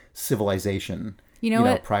like civilization.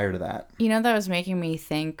 What, prior to that. That was making me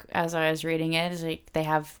think as I was reading it is like they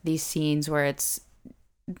have these scenes where it's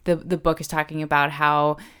the book is talking about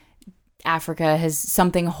how Africa has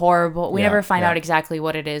something horrible. We never find out exactly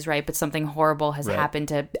what it is, right? But something horrible has happened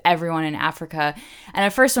to everyone in Africa. And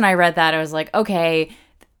at first when I read that, I was like, okay,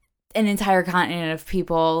 an entire continent of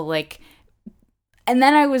people, like, and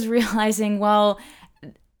then I was realizing, well,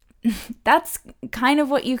 that's kind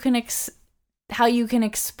of what you can how you can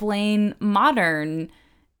explain modern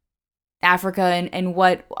Africa and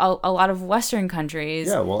what a lot of Western countries.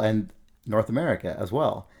 Yeah, well, and North America as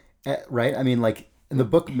well, right? I mean, like, and the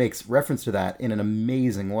book makes reference to that in an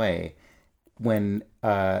amazing way when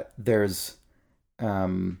there's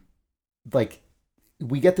like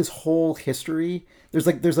we get this whole history.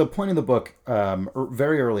 There's a point in the book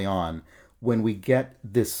very early on when we get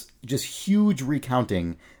this just huge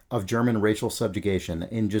recounting of German racial subjugation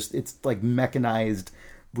in just it's like mechanized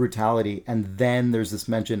brutality, and then there's this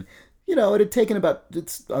mention. It had taken on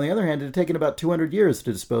the other hand, it had taken about 200 years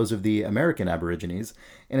to dispose of the American Aborigines.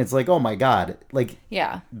 And it's like, oh my God, like,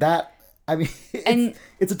 that, I mean,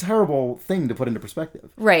 it's a terrible thing to put into perspective.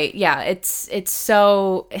 Right. Yeah. It's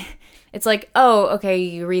like, oh, okay,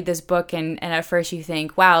 you read this book and at first you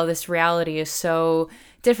think, wow, this reality is so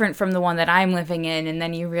different from the one that I'm living in, and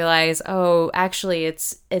then you realize, oh, actually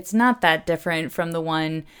it's not that different from the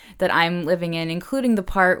one that I'm living in, including the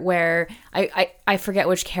part where I forget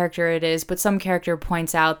which character it is, but some character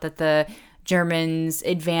points out that the Germans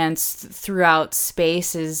advanced throughout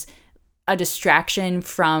space is a distraction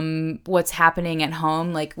from what's happening at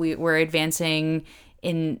home. Like we're advancing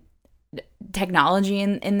in technology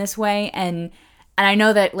in this way, and I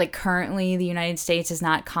know that like currently the United States is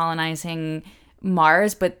not colonizing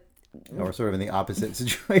Mars, but we're sort of in the opposite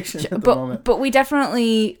situation at the moment. But we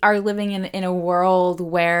definitely are living in a world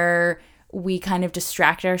where we kind of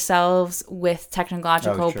distract ourselves with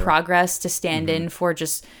technological progress to stand in for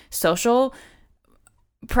just social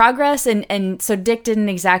progress. And so Dick didn't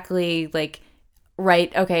exactly like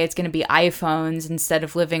write, okay, it's going to be iPhones instead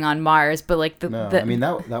of living on Mars, but like I mean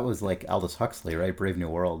that was like Aldous Huxley, right? Brave New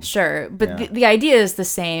World. Sure, but the idea is the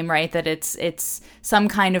same, right? That it's some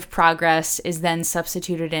kind of progress is then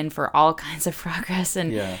substituted in for all kinds of progress,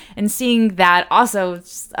 and seeing that also,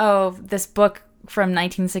 this book from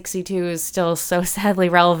 1962 is still so sadly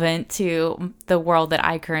relevant to the world that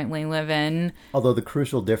I currently live in. Although the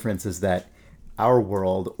crucial difference is that our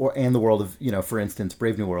world, and the world of, for instance,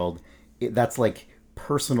 Brave New World, that's like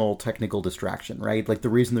personal technical distraction, right? Like the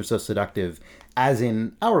reason they're so seductive, as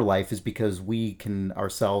in our life, is because we can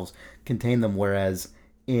ourselves contain them. Whereas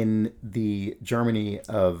in the Germany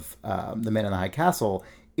of The Man in the High Castle,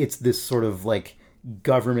 it's this sort of like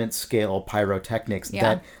government scale pyrotechnics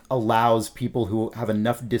that allows people who have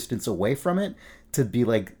enough distance away from it to be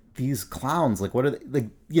like, these clowns, like what are they,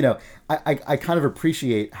 like, I kind of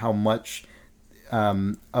appreciate how much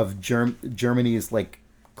of Germany's like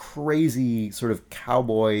crazy sort of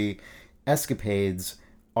cowboy escapades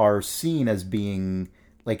are seen as being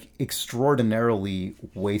like extraordinarily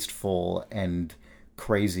wasteful and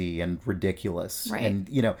crazy and ridiculous. Right.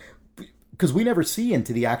 And because we never see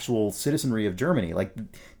into the actual citizenry of Germany. Like,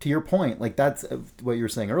 to your point, like that's what you were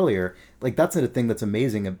saying earlier, like that's a thing that's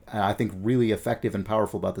amazing and I think really effective and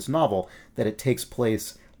powerful about this novel, that it takes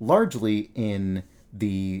place largely in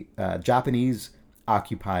the Japanese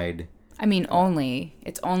occupied. I mean,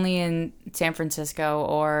 it's only in San Francisco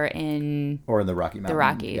or in the Rocky Mountains. The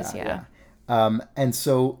Rockies, yeah. And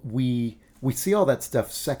so we see all that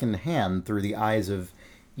stuff secondhand through the eyes of,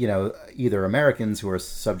 either Americans who are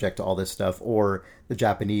subject to all this stuff, or the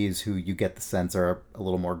Japanese who you get the sense are a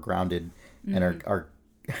little more grounded and are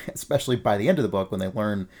especially by the end of the book when they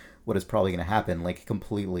learn what is probably going to happen, like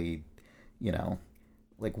completely,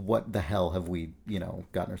 like what the hell have we,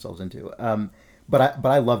 gotten ourselves into? But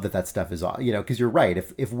I love that stuff is, because you're right.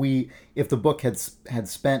 If the book had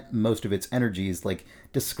spent most of its energies like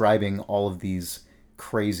describing all of these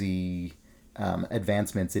crazy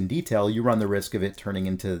advancements in detail, you run the risk of it turning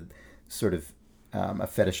into sort of a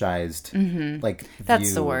fetishized like That's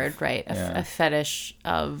view the word, right? Yeah. A fetish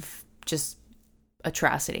of just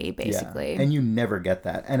atrocity, basically. Yeah. And you never get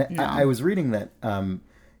that. And No. I was reading that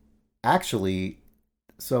actually,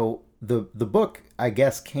 so the book, I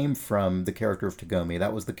guess, came from the character of Tagomi.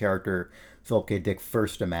 That was the character Philip K. Dick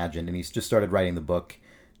first imagined, and he's just started writing the book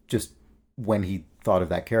just when he thought of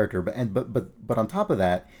that character. But on top of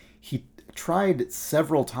that, he tried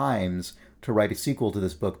several times to write a sequel to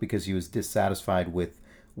this book because he was dissatisfied with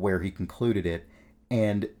where he concluded it,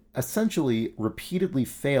 and essentially repeatedly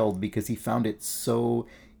failed because he found it so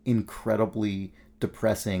incredibly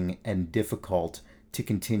depressing and difficult to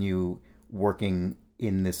continue working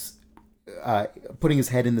in this, putting his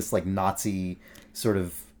head in this like Nazi sort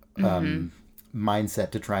of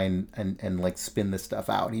mindset to try and like spin this stuff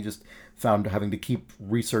out. He just found having to keep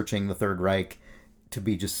researching the Third Reich to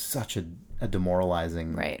be just such a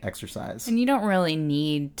demoralizing exercise. And you don't really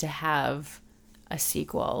need to have a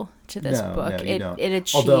sequel to this book. No, you don't. It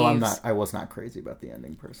achieves. Although I was not crazy about the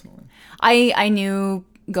ending personally. I knew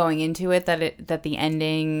going into it that the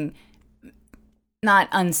ending, not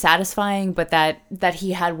unsatisfying, but that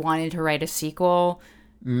he had wanted to write a sequel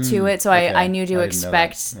to it. So I knew to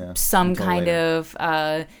expect some kind of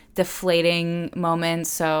deflating moment.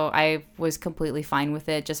 So I was completely fine with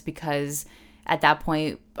it, just because at that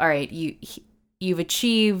point, all right, you've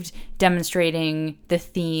achieved demonstrating the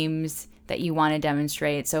themes that you want to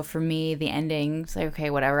demonstrate. So for me, the ending, it's like, okay,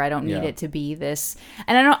 whatever. I don't need it to be this.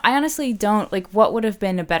 And I honestly don't, like, what would have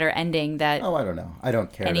been a better ending that... Oh, I don't know. I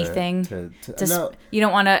don't care anything. No. You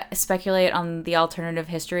don't want to speculate on the alternative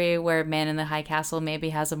history where Man in the High Castle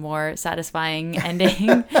maybe has a more satisfying ending.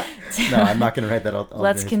 No, I'm not going to write that.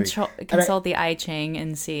 Let's consult the I Ching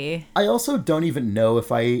and see. I also don't even know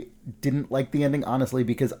if I didn't like the ending, honestly,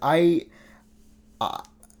 because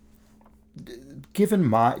given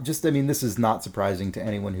my, this is not surprising to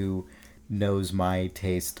anyone who knows my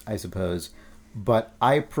taste, I suppose, but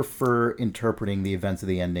I prefer interpreting the events of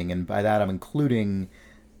the ending, and by that I'm including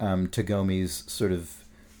Tagomi's sort of,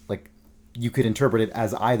 like, you could interpret it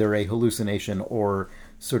as either a hallucination or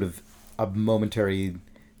sort of a momentary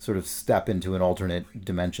sort of step into an alternate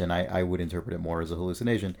dimension. I would interpret it more as a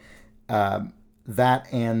hallucination. That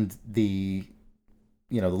and the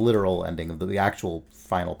literal ending of the actual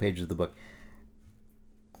final pages of the book.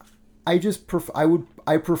 I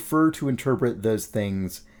prefer to interpret those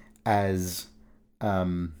things as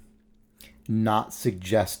not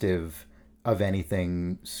suggestive of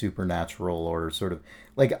anything supernatural, or sort of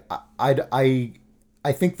like I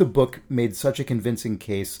think the book made such a convincing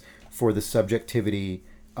case for the subjectivity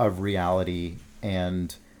of reality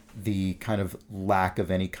and the kind of lack of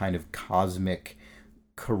any kind of cosmic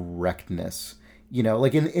correctness.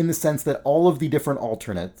 Like in the sense that all of the different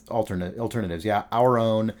alternatives, our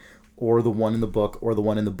own, or the one in the book, or the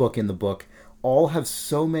one in the book, all have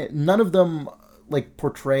so many. None of them like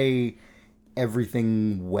portray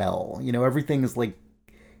everything well. Everything is like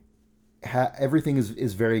everything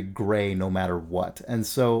is very gray no matter what. And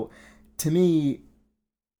so, to me,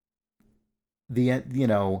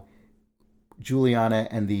 Juliana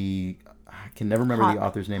and I can never remember the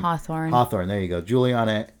author's name. Hawthorne. There you go.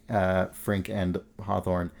 Juliana Frink and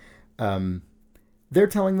Hawthorne. They're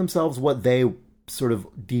telling themselves what they sort of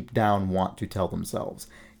deep down want to tell themselves.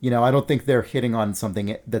 I don't think they're hitting on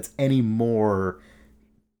something that's any more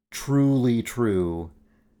truly true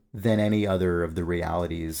than any other of the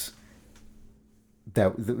realities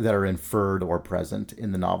that are inferred or present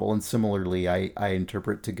in the novel. And similarly, I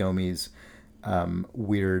interpret Tagomi's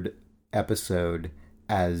weird episode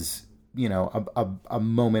as a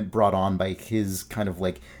moment brought on by his kind of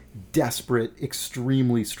like desperate,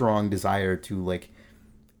 extremely strong desire to like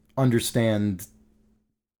understand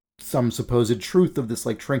some supposed truth of this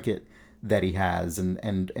like trinket that he has,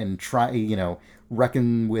 and try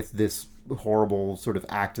reckon with this horrible sort of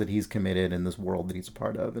act that he's committed in this world that he's a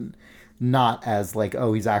part of, and not as like,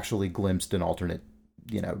 oh, he's actually glimpsed an alternate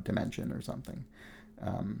dimension or something.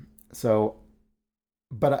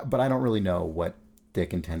 But I don't really know what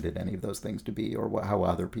Dick intended any of those things to be, or how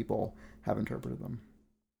other people have interpreted them.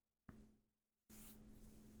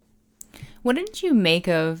 What did you make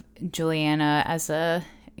of Juliana as a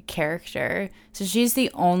character? So she's the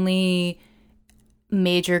only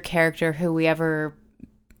major character who we ever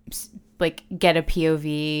like get a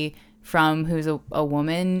POV from, who's a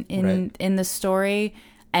woman in the story.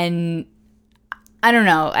 And I don't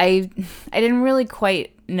know, I didn't really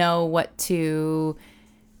quite know what to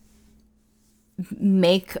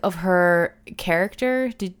make of her character.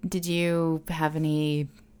 Did you have any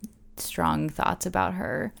strong thoughts about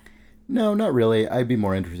her? No, not really. I'd be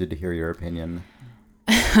more interested to hear your opinion.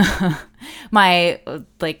 My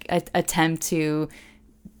attempt to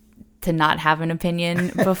not have an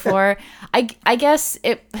opinion before. I guess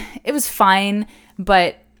it was fine,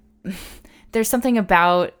 but there's something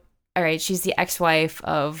about, all right, she's the ex-wife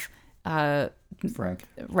of Frank.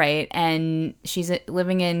 Right, and she's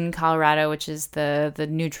living in Colorado, which is the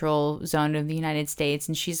neutral zone of the United States,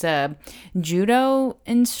 and she's a judo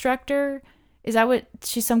instructor. Is that what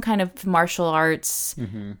she's? Some kind of martial arts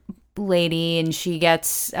lady, and she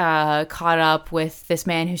gets caught up with this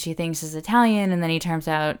man who she thinks is Italian, and then he turns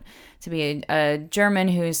out to be a German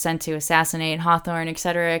who's sent to assassinate Hawthorne,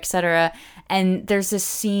 etc., etc. And there's this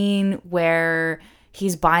scene where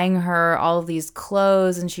he's buying her all of these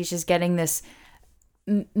clothes, and she's just getting this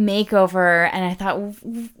makeover, and I thought,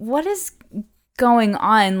 what is going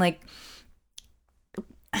on? Like,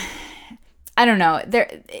 I don't know.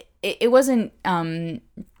 It wasn't.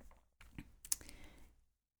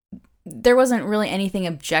 There wasn't really anything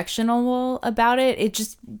objectionable about it. It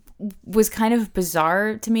just was kind of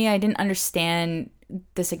bizarre to me. I didn't understand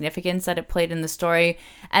the significance that it played in the story,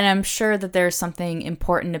 and I'm sure that there's something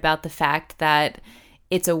important about the fact that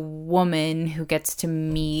it's a woman who gets to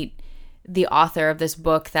meet the author of this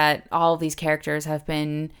book that all of these characters have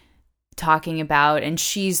been talking about, and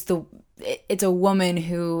it's a woman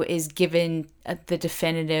who is given the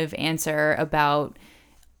definitive answer about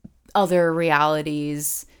other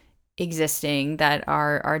realities existing that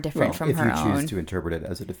are different from her own. If you choose to interpret it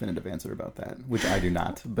as a definitive answer about that, which I do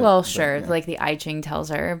not. Sure, yeah. Like the I Ching tells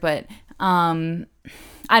her, but I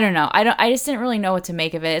don't know. I just didn't really know what to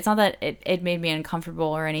make of it. It's not that it made me uncomfortable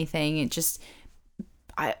or anything. It just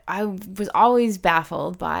I was always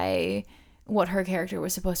baffled by what her character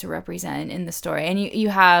was supposed to represent in the story. And you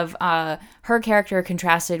have her character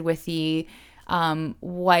contrasted with the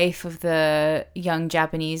wife of the young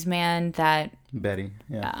Japanese man that Betty,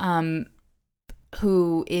 yeah.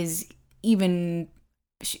 Who is who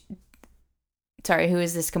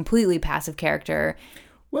is this completely passive character.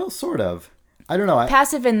 Well, sort of. I don't know.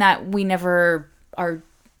 Passive in that we never are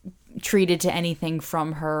treated to anything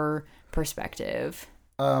from her perspective.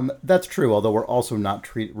 That's true, although we're also not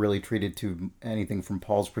really treated to anything from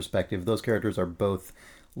Paul's perspective. Those characters are both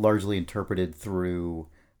largely interpreted through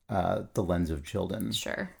the lens of children.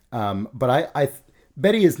 Sure. But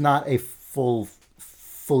Betty is not a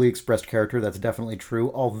fully expressed character. That's definitely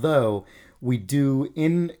true. Although we do,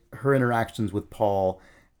 in her interactions with Paul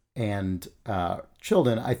and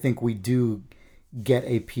Childen, I think we do get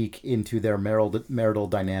a peek into their marital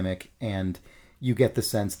dynamic, and you get the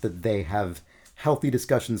sense that they have healthy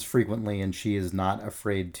discussions frequently, and she is not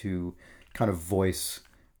afraid to kind of voice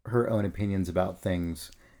her own opinions about things.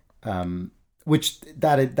 Which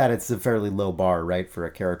that it's a fairly low bar, right, for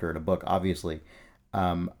a character in a book, obviously.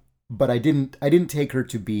 But I didn't take her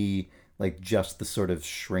to be like just the sort of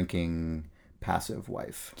shrinking passive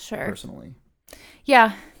wife, sure, personally.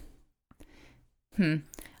 Yeah.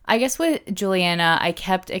 I guess with Juliana, I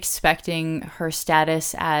kept expecting her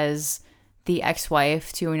status as the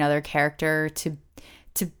ex-wife to another character to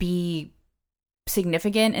be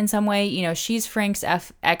significant in some way. You know, she's Frank's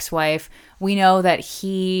ex-wife. We know that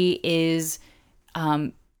he is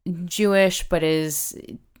Jewish, but is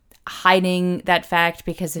hiding that fact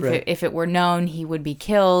because if it were known, he would be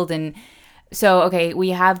killed. And so, okay, we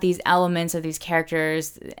have these elements of these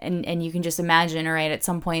characters, and you can just imagine, all right, at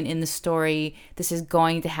some point in the story, this is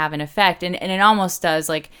going to have an effect. And it almost does.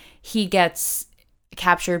 Like, he gets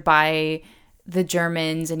captured by the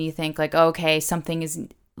Germans, and you think, like, okay, something is,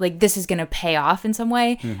 like, this is going to pay off in some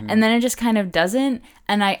way. Mm-hmm. And then it just kind of doesn't.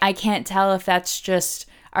 And I can't tell if that's just,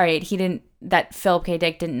 all right, that Philip K.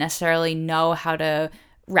 Dick didn't necessarily know how to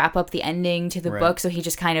wrap up the ending to the book, so he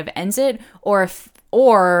just kind of ends it, or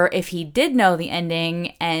if he did know the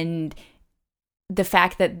ending, and the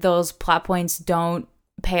fact that those plot points don't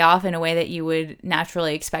pay off in a way that you would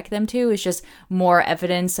naturally expect them to is just more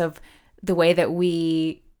evidence of the way that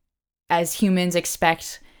we as humans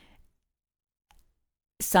expect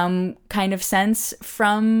some kind of sense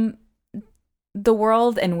from the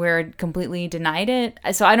world and we're completely denied it.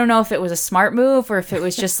 So I don't know if it was a smart move or if it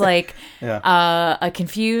was just like a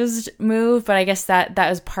confused move, but I guess that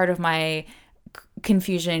was part of my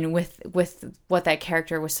confusion with what that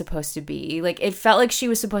character was supposed to be. Like, it felt like she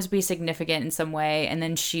was supposed to be significant in some way, and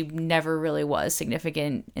then she never really was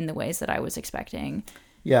significant in the ways that I was expecting.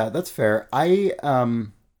 Yeah, that's fair. I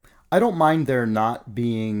don't mind there not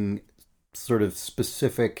being sort of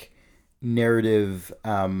specific narrative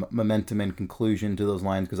momentum and conclusion to those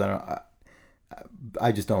lines, because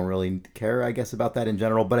I just don't really care, I guess, about that in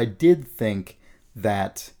general. But I did think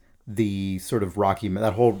that the sort of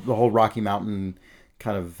the whole Rocky Mountain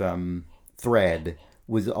kind of thread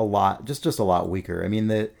was just a lot weaker. I mean,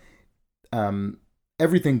 the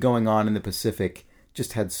everything going on in the Pacific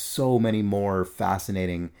just had so many more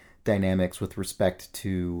fascinating dynamics with respect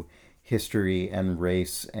to history and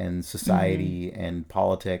race and society and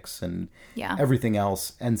politics and everything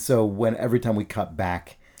else. And so every time we cut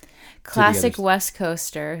back, classic West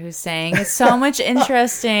Coaster who's saying it's so much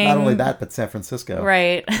interesting. Not only that, but San Francisco,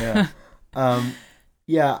 right? Yeah.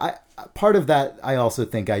 I part of that, I also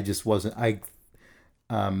think I just wasn't. I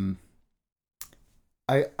don't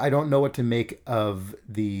know what to make of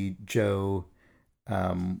the Joe,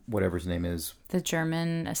 whatever his name is, the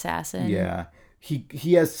German assassin. Yeah,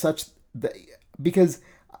 he has such because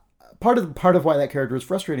part of why that character was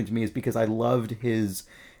frustrating to me is because I loved his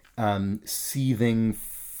seething,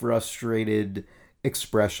 frustrated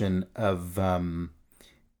expression of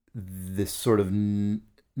this sort of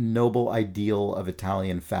noble ideal of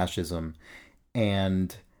Italian fascism,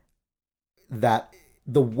 and that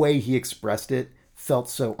the way he expressed it felt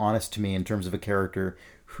so honest to me in terms of a character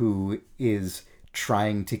who is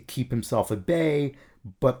trying to keep himself at bay,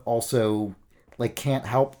 but also like can't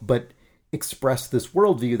help but express this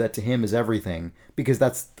worldview that to him is everything, because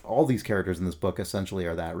that's all these characters in this book essentially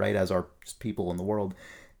are that, right? As are people in the world.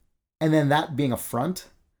 And then that being a front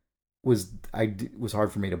was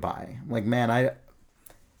hard for me to buy. Like, man, I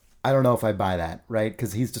don't know if I buy that, right?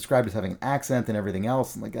 Because he's described as having an accent and everything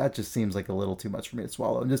else, and like that just seems like a little too much for me to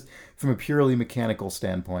swallow. And just from a purely mechanical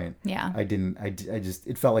standpoint, I just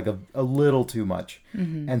it felt like a little too much,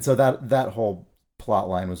 and so that whole plot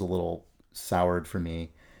line was a little soured for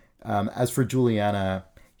me. As for Juliana,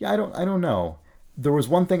 I don't know. There was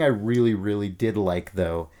one thing I really, really did like,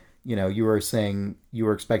 though. You know, you were saying you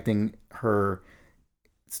were expecting her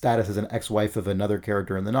status as an ex-wife of another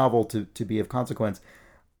character in the novel to be of consequence.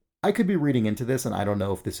 I could be reading into this, and I don't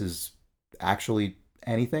know if this is actually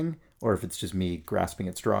anything or if it's just me grasping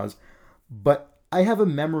at straws. But I have a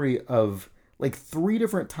memory of like 3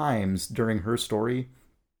 different times during her story,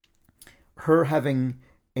 her having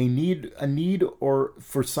a need or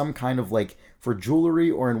for some kind of like for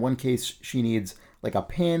jewelry, or in one case she needs like a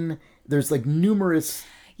pin. There's like numerous.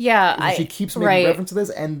 Yeah, she keeps making reference to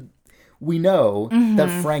this, and we know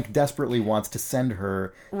that Frank desperately wants to send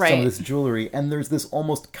her some of this jewelry, and there's this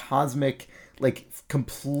almost cosmic, like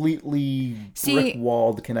completely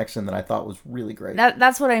brick-walled connection that I thought was really great.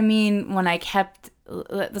 That's what I mean when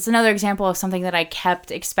that's another example of something that I kept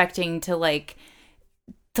expecting to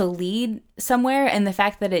lead somewhere, and the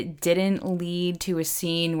fact that it didn't lead to a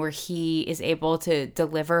scene where he is able to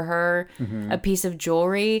deliver her a piece of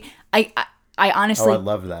jewelry. I honestly I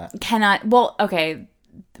love that. Cannot. Well, okay,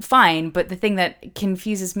 fine, but the thing that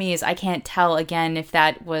confuses me is I can't tell again if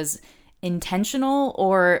that was intentional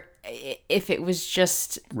or if it was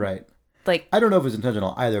just right. Like, I don't know if it was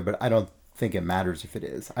intentional either, but I don't think it matters if it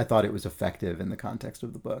is. I thought it was effective in the context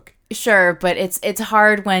of the book. Sure, but it's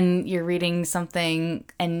hard when you're reading something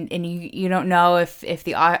and you don't know if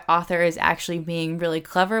the author is actually being really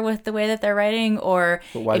clever with the way that they're writing, or.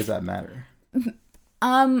 But why does that matter?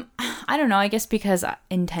 I don't know. I guess because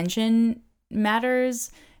intention matters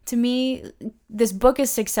to me. This book is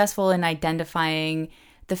successful in identifying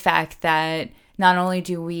the fact that not only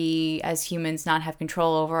do we as humans not have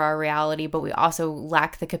control over our reality, but we also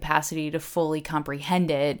lack the capacity to fully comprehend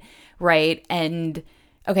it, right? And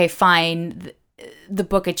okay, fine, the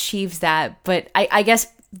book achieves that, but I guess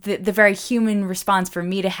the very human response for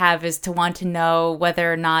me to have is to want to know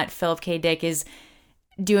whether or not Philip K. Dick is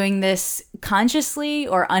doing this consciously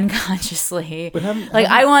or unconsciously. But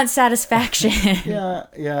I want satisfaction.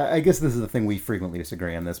 Yeah. I guess this is the thing, we frequently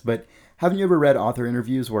disagree on this, but haven't you ever read author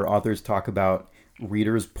interviews where authors talk about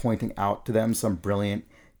readers pointing out to them some brilliant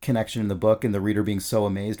connection in the book and the reader being so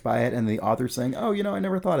amazed by it and the author saying, oh, I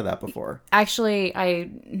never thought of that before? Actually,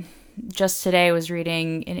 I just today was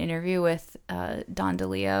reading an interview with Don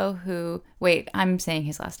DeLeo, who, wait, I'm saying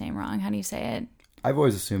his last name wrong. How do you say it? I've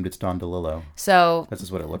always assumed it's Don DeLillo. So that's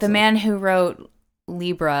just what it looks like. The man who wrote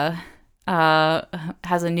Libra,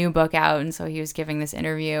 has a new book out, and so he was giving this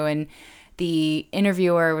interview, and the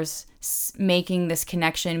interviewer was making this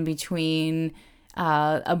connection between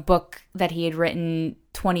a book that he had written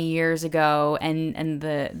 20 years ago and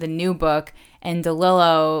the new book, and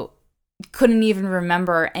DeLillo couldn't even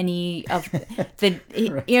remember any of the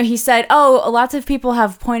Right. he said, oh, lots of people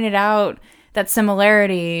have pointed out that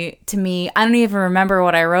similarity to me. I don't even remember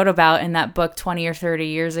what I wrote about in that book 20 or 30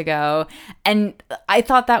 years ago. And I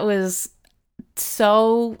thought that was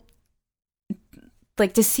so,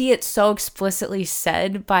 like, to see it so explicitly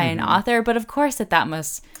said by an author. But of course that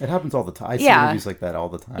must... It happens all the time. I see Yeah. interviews like that all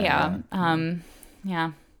the time. Yeah.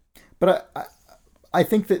 Yeah. But I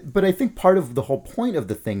think part of the whole point of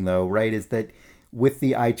the thing, though, right, is that with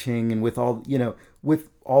the I Ching and with all, with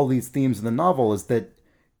all these themes in the novel, is that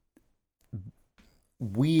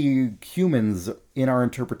we humans in our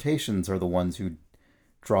interpretations are the ones who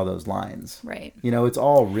draw those lines. Right. It's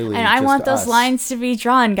all really And I just want those us. lines to be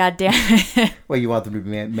drawn, goddammit. Well, you want them to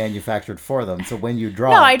be manufactured for them. So when you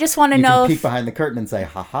draw, No, I just want to you know can if- peek behind the curtain and say,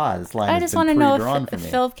 "Ha this line I has just been want to know pre-drawn for if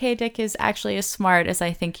me." Philip K. Dick is actually as smart as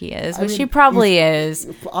I think he is, I which mean, he probably he's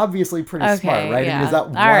is. Obviously pretty Okay, smart, right? yeah. I mean, is that All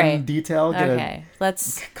one right. detail going to Okay,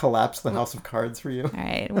 let's... collapse the house of cards for you? All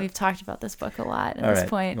right, we've talked about this book a lot at All this right.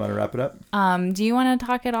 point. You want to wrap it up? Do you want to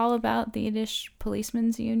talk at all about the Yiddish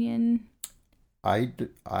Policemen's Union?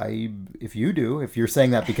 If you do, if you're saying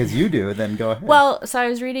that because you do, then go ahead. Well, so I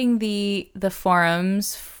was reading the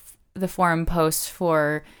forums, the forum posts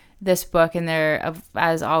for this book, and there,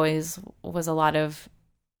 as always,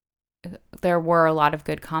 there were a lot of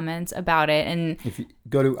good comments about it. And if you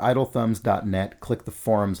go to idlethumbs.net, click the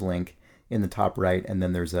forums link in the top right, and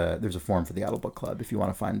then there's a forum for the Idle Book Club if you want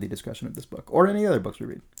to find the discussion of this book or any other books we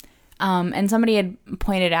read. and somebody had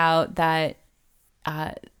pointed out that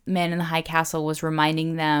Man in the High Castle was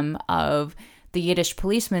reminding them of the Yiddish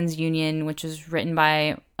Policemen's Union, which is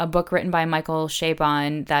a book written by Michael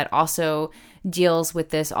Chabon that also deals with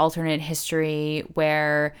this alternate history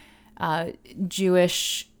where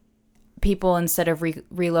Jewish people, instead of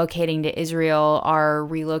relocating to Israel, are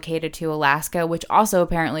relocated to Alaska, which also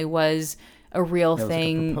apparently was a real That was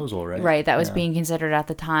thing. like a proposal, right? Right, that was Yeah. being considered at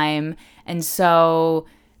the time. And so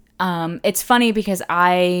it's funny because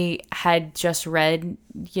I had just read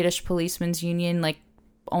Yiddish Policemen's Union like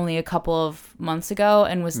only a couple of months ago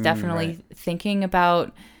and was definitely right. thinking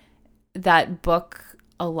about that book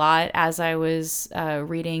a lot as I was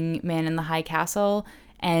reading Man in the High Castle.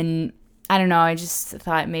 And I don't know, I just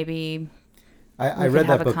thought maybe I could read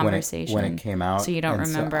have that a book when conversation. it came out. So you don't and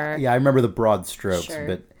remember. Yeah, I remember the broad strokes, Sure.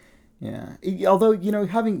 but yeah. Although,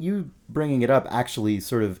 having you bringing it up actually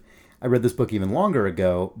sort of, I read this book even longer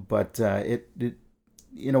ago, but it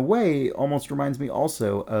in a way almost reminds me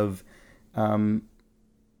also of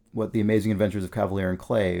what The Amazing Adventures of Cavalier and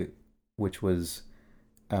Clay, which was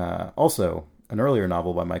also an earlier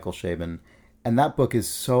novel by Michael Chabon. And that book is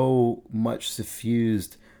so much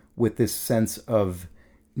suffused with this sense of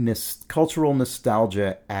cultural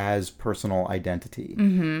nostalgia as personal identity.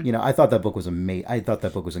 Mm-hmm. I thought that book was amazing. I thought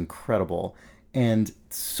that book was incredible. And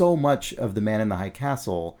so much of The Man in the High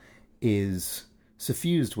Castle is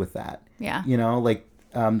suffused with that. Yeah.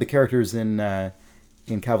 The characters in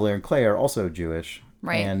Cavalier and Clay are also Jewish.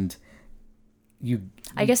 Right. And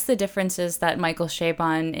I guess the difference is that Michael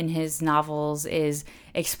Chabon in his novels is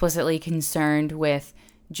explicitly concerned with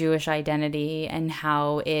Jewish identity and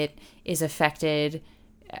how it is affected,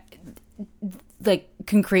 like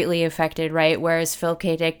concretely affected, right? Whereas Philip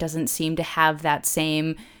K. Dick doesn't seem to have that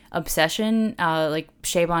same obsession. Like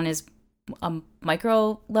Chabon is a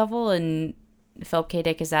micro level and Philip K.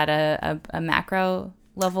 Dick is at a macro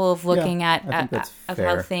level of looking I think at that's of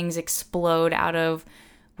fair. how things explode out of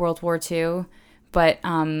World War II. But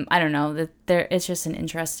I don't know, it's just an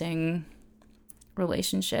interesting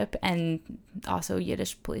relationship. And also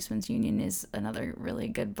Yiddish Policemen's Union is another really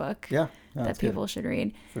good book that people should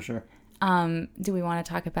read. For sure. Do we want to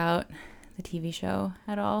talk about the TV show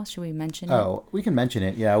at all? Should we mention it? Oh, we can mention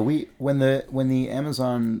it. Yeah, when the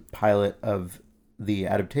Amazon pilot of the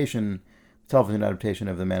television adaptation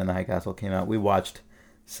of The Man in the High Castle came out, we watched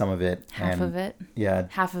some of it. Half of it. Yeah.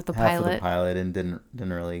 Half of the half pilot. of the pilot, and didn't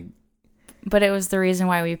really. But it was the reason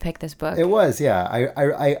why we picked this book. It was, yeah.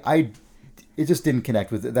 It just didn't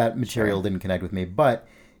connect with that material. Sure. Didn't connect with me, but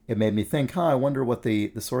it made me think. I wonder what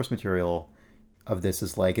the source material of this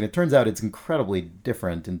is like, and it turns out it's incredibly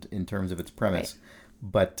different in terms of its premise.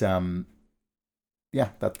 Right. But yeah,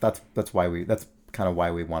 that's kind of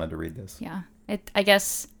why we wanted to read this. Yeah, I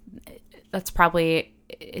guess that's probably,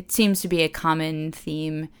 it seems to be a common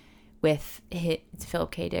theme with Philip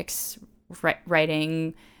K. Dick's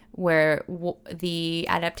writing, where the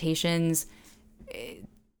adaptations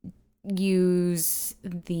use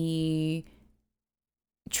the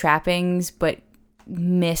trappings but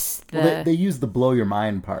miss the they use the blow your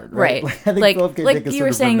mind part, right? right. I think like Philip K. like Dick is you sort were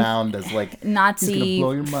of saying, renowned as like Nazi he's gonna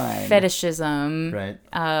blow your mind. fetishism, right?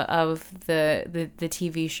 Of the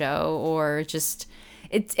TV show, or just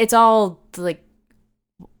it's all like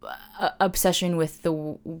obsession with the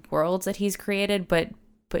worlds that he's created, but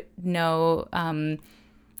no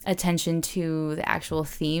attention to the actual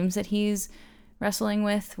themes that he's wrestling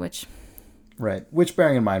with, which right. Which,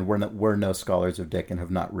 bearing in mind, we're no scholars of Dick and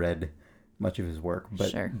have not read much of his work, but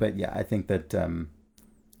sure. but yeah, I think that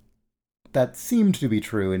that seemed to be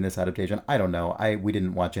true in this adaptation. I don't know. We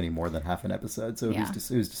didn't watch any more than half an episode, so Yeah.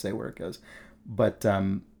 who's to say where it goes? But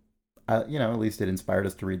at least it inspired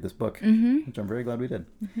us to read this book, which I'm very glad we did.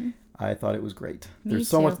 I thought it was great. Me There's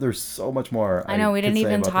too. so much more. I know we didn't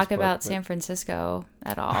even talk this book, about but- San Francisco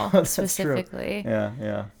at all, That's specifically.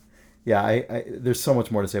 true. Yeah. I there's so much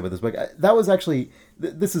more to say about this book. That was actually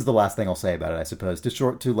this is the last thing I'll say about it, I suppose.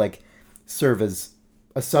 To like serve as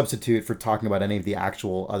a substitute for talking about any of the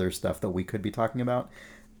actual other stuff that we could be talking about.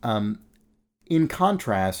 In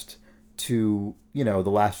contrast to, the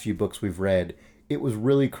last few books we've read, it was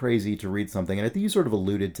really crazy to read something, and I think you sort of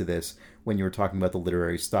alluded to this when you were talking about the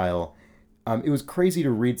literary style. It was crazy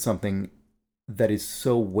to read something that is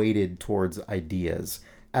so weighted towards ideas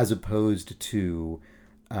as opposed to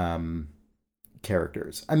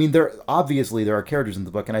characters. I mean, there are characters in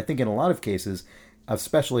the book, and I think in a lot of cases,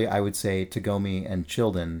 especially I would say Tagomi and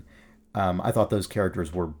Childen, I thought those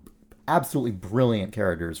characters were absolutely brilliant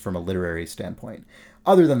characters from a literary standpoint.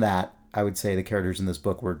 Other than that, I would say the characters in this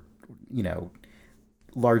book were,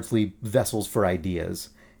 largely vessels for ideas.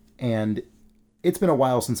 And it's been a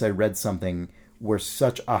while since I read something where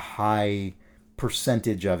such a high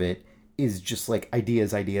percentage of it is just like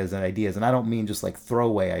ideas. And I don't mean just like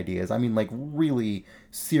throwaway ideas. I mean like really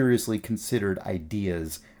seriously considered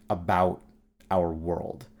ideas about our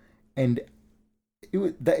world. And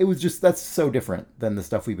it was just, that's so different than the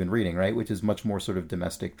stuff we've been reading, right? Which is much more sort of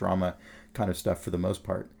domestic drama kind of stuff for the most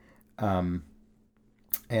part. And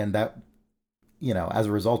that, as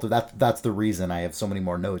a result of that, that's the reason I have so many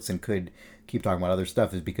more notes and could keep talking about other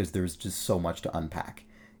stuff, is because there's just so much to unpack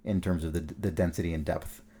in terms of the density and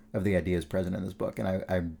depth of the ideas present in this book. And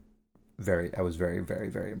I was very, very,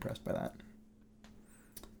 very impressed by that.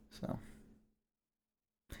 So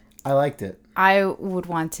I liked it. I would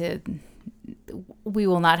want to, we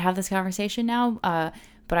will not have this conversation now,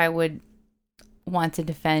 but I would want to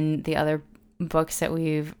defend the other books that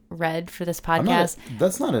we've read for this podcast.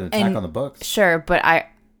 That's not an attack on the books. Sure, but I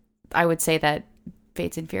would say that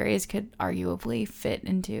Fates and Furies could arguably fit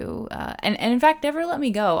into, and in fact, Never Let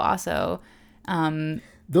Me Go also.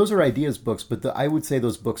 Those are ideas books, but I would say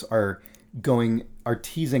those books are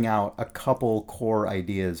teasing out a couple core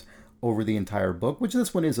ideas over the entire book, which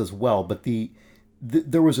this one is as well. But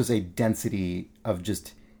there was just a density of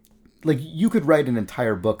just, like, you could write an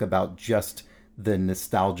entire book about just the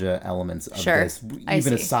nostalgia elements of this,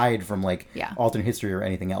 even aside from alternate history or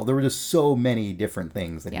anything else. There were just so many different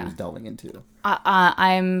things that he was delving into.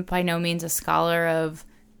 I'm by no means a scholar of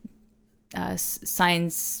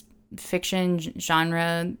science fiction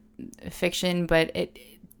genre fiction, but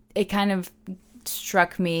it kind of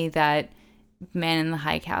struck me that Man in the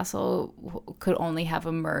High Castle could only have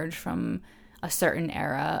emerged from a certain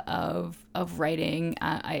era of writing.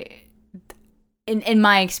 In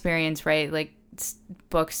my experience, right, like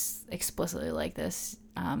books explicitly like this,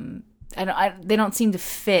 they don't seem to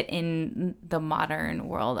fit in the modern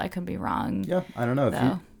world. I could be wrong. Yeah, I don't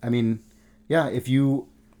know. If you're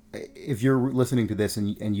listening to this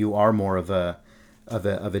and you are more of a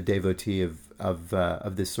devotee of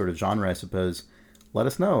this sort of genre, I suppose, let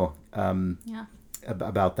us know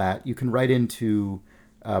about that. You can write into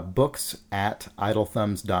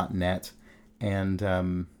books@idlethumbs.net, and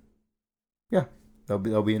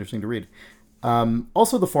that'll be interesting to read.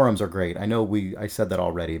 Also, the forums are great. I know I said that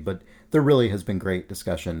already, but there really has been great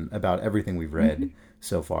discussion about everything we've read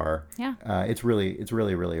so far. Yeah, it's really,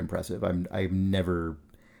 really impressive. I never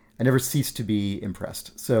cease to be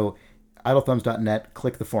impressed. So, idlethumbs.net.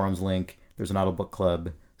 Click the forums link. There's an Audiobook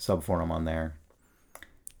Club subforum on there.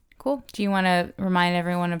 Cool. Do you want to remind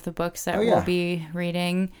everyone of the books that we'll be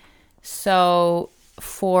reading? So,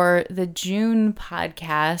 for the June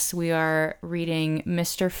podcast, we are reading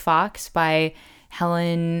Mr. Fox by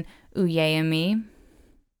Helen Uyeyemi. Do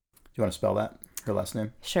you want to spell that, her last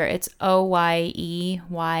name? Sure. It's Oyeyemi.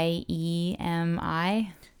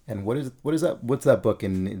 And what is that? What's that book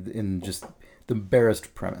in just the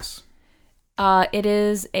barest premise? It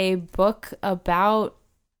is a book about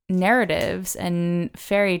narratives and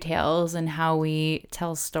fairy tales and how we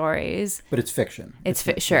tell stories. But it's fiction. It's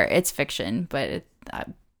fiction, but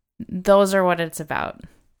those are what it's about.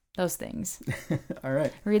 Those things. All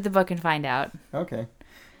right. Read the book and find out. Okay.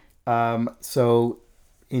 So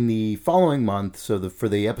in the following month, for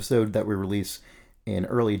the episode that we release in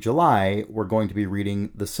early July, we're going to be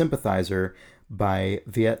reading The Sympathizer by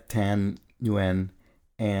Viet Thanh Nguyen,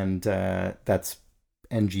 and that's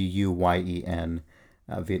Nguyen,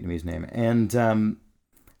 Vietnamese name. And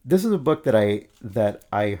this is a book that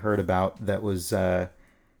I heard about that was I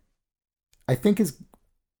think is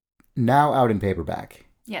now out in paperback.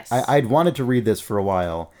 Yes. I'd wanted to read this for a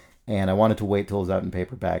while, and I wanted to wait till it was out in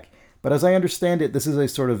paperback. But as I understand it, this is a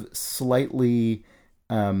sort of slightly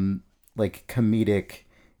like comedic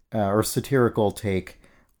or satirical take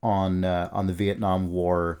on the Vietnam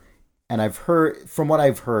War. And from what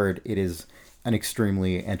I've heard, it is an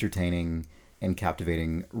extremely entertaining and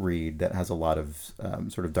captivating read that has a lot of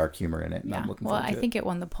sort of dark humor in it. And I'm looking forward to it. I think it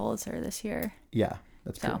won the Pulitzer this year. Yeah,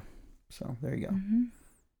 that's true. So there you go. Mm-hmm.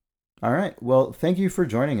 All right. Well, thank you for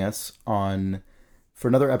joining us for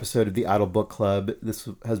another episode of the Idle Book Club. This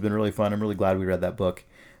has been really fun. I'm really glad we read that book.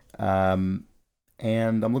 And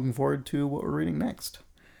I'm looking forward to what we're reading next.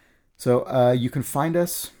 So you can find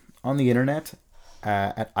us on the internet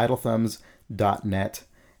at idlethumbs.net.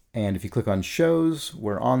 And if you click on shows,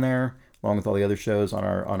 we're on there, along with all the other shows on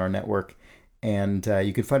our network. And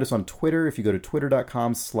you can find us on Twitter if you go to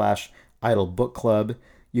twitter.com/idlebookclub.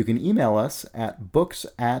 You can email us at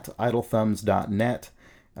books@idlethumbs.net.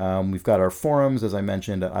 We've got our forums, as I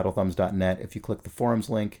mentioned, at idlethumbs.net if you click the forums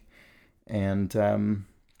link. And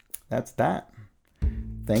that's that.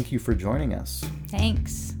 Thank you for joining us.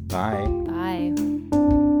 Thanks. Bye. Bye.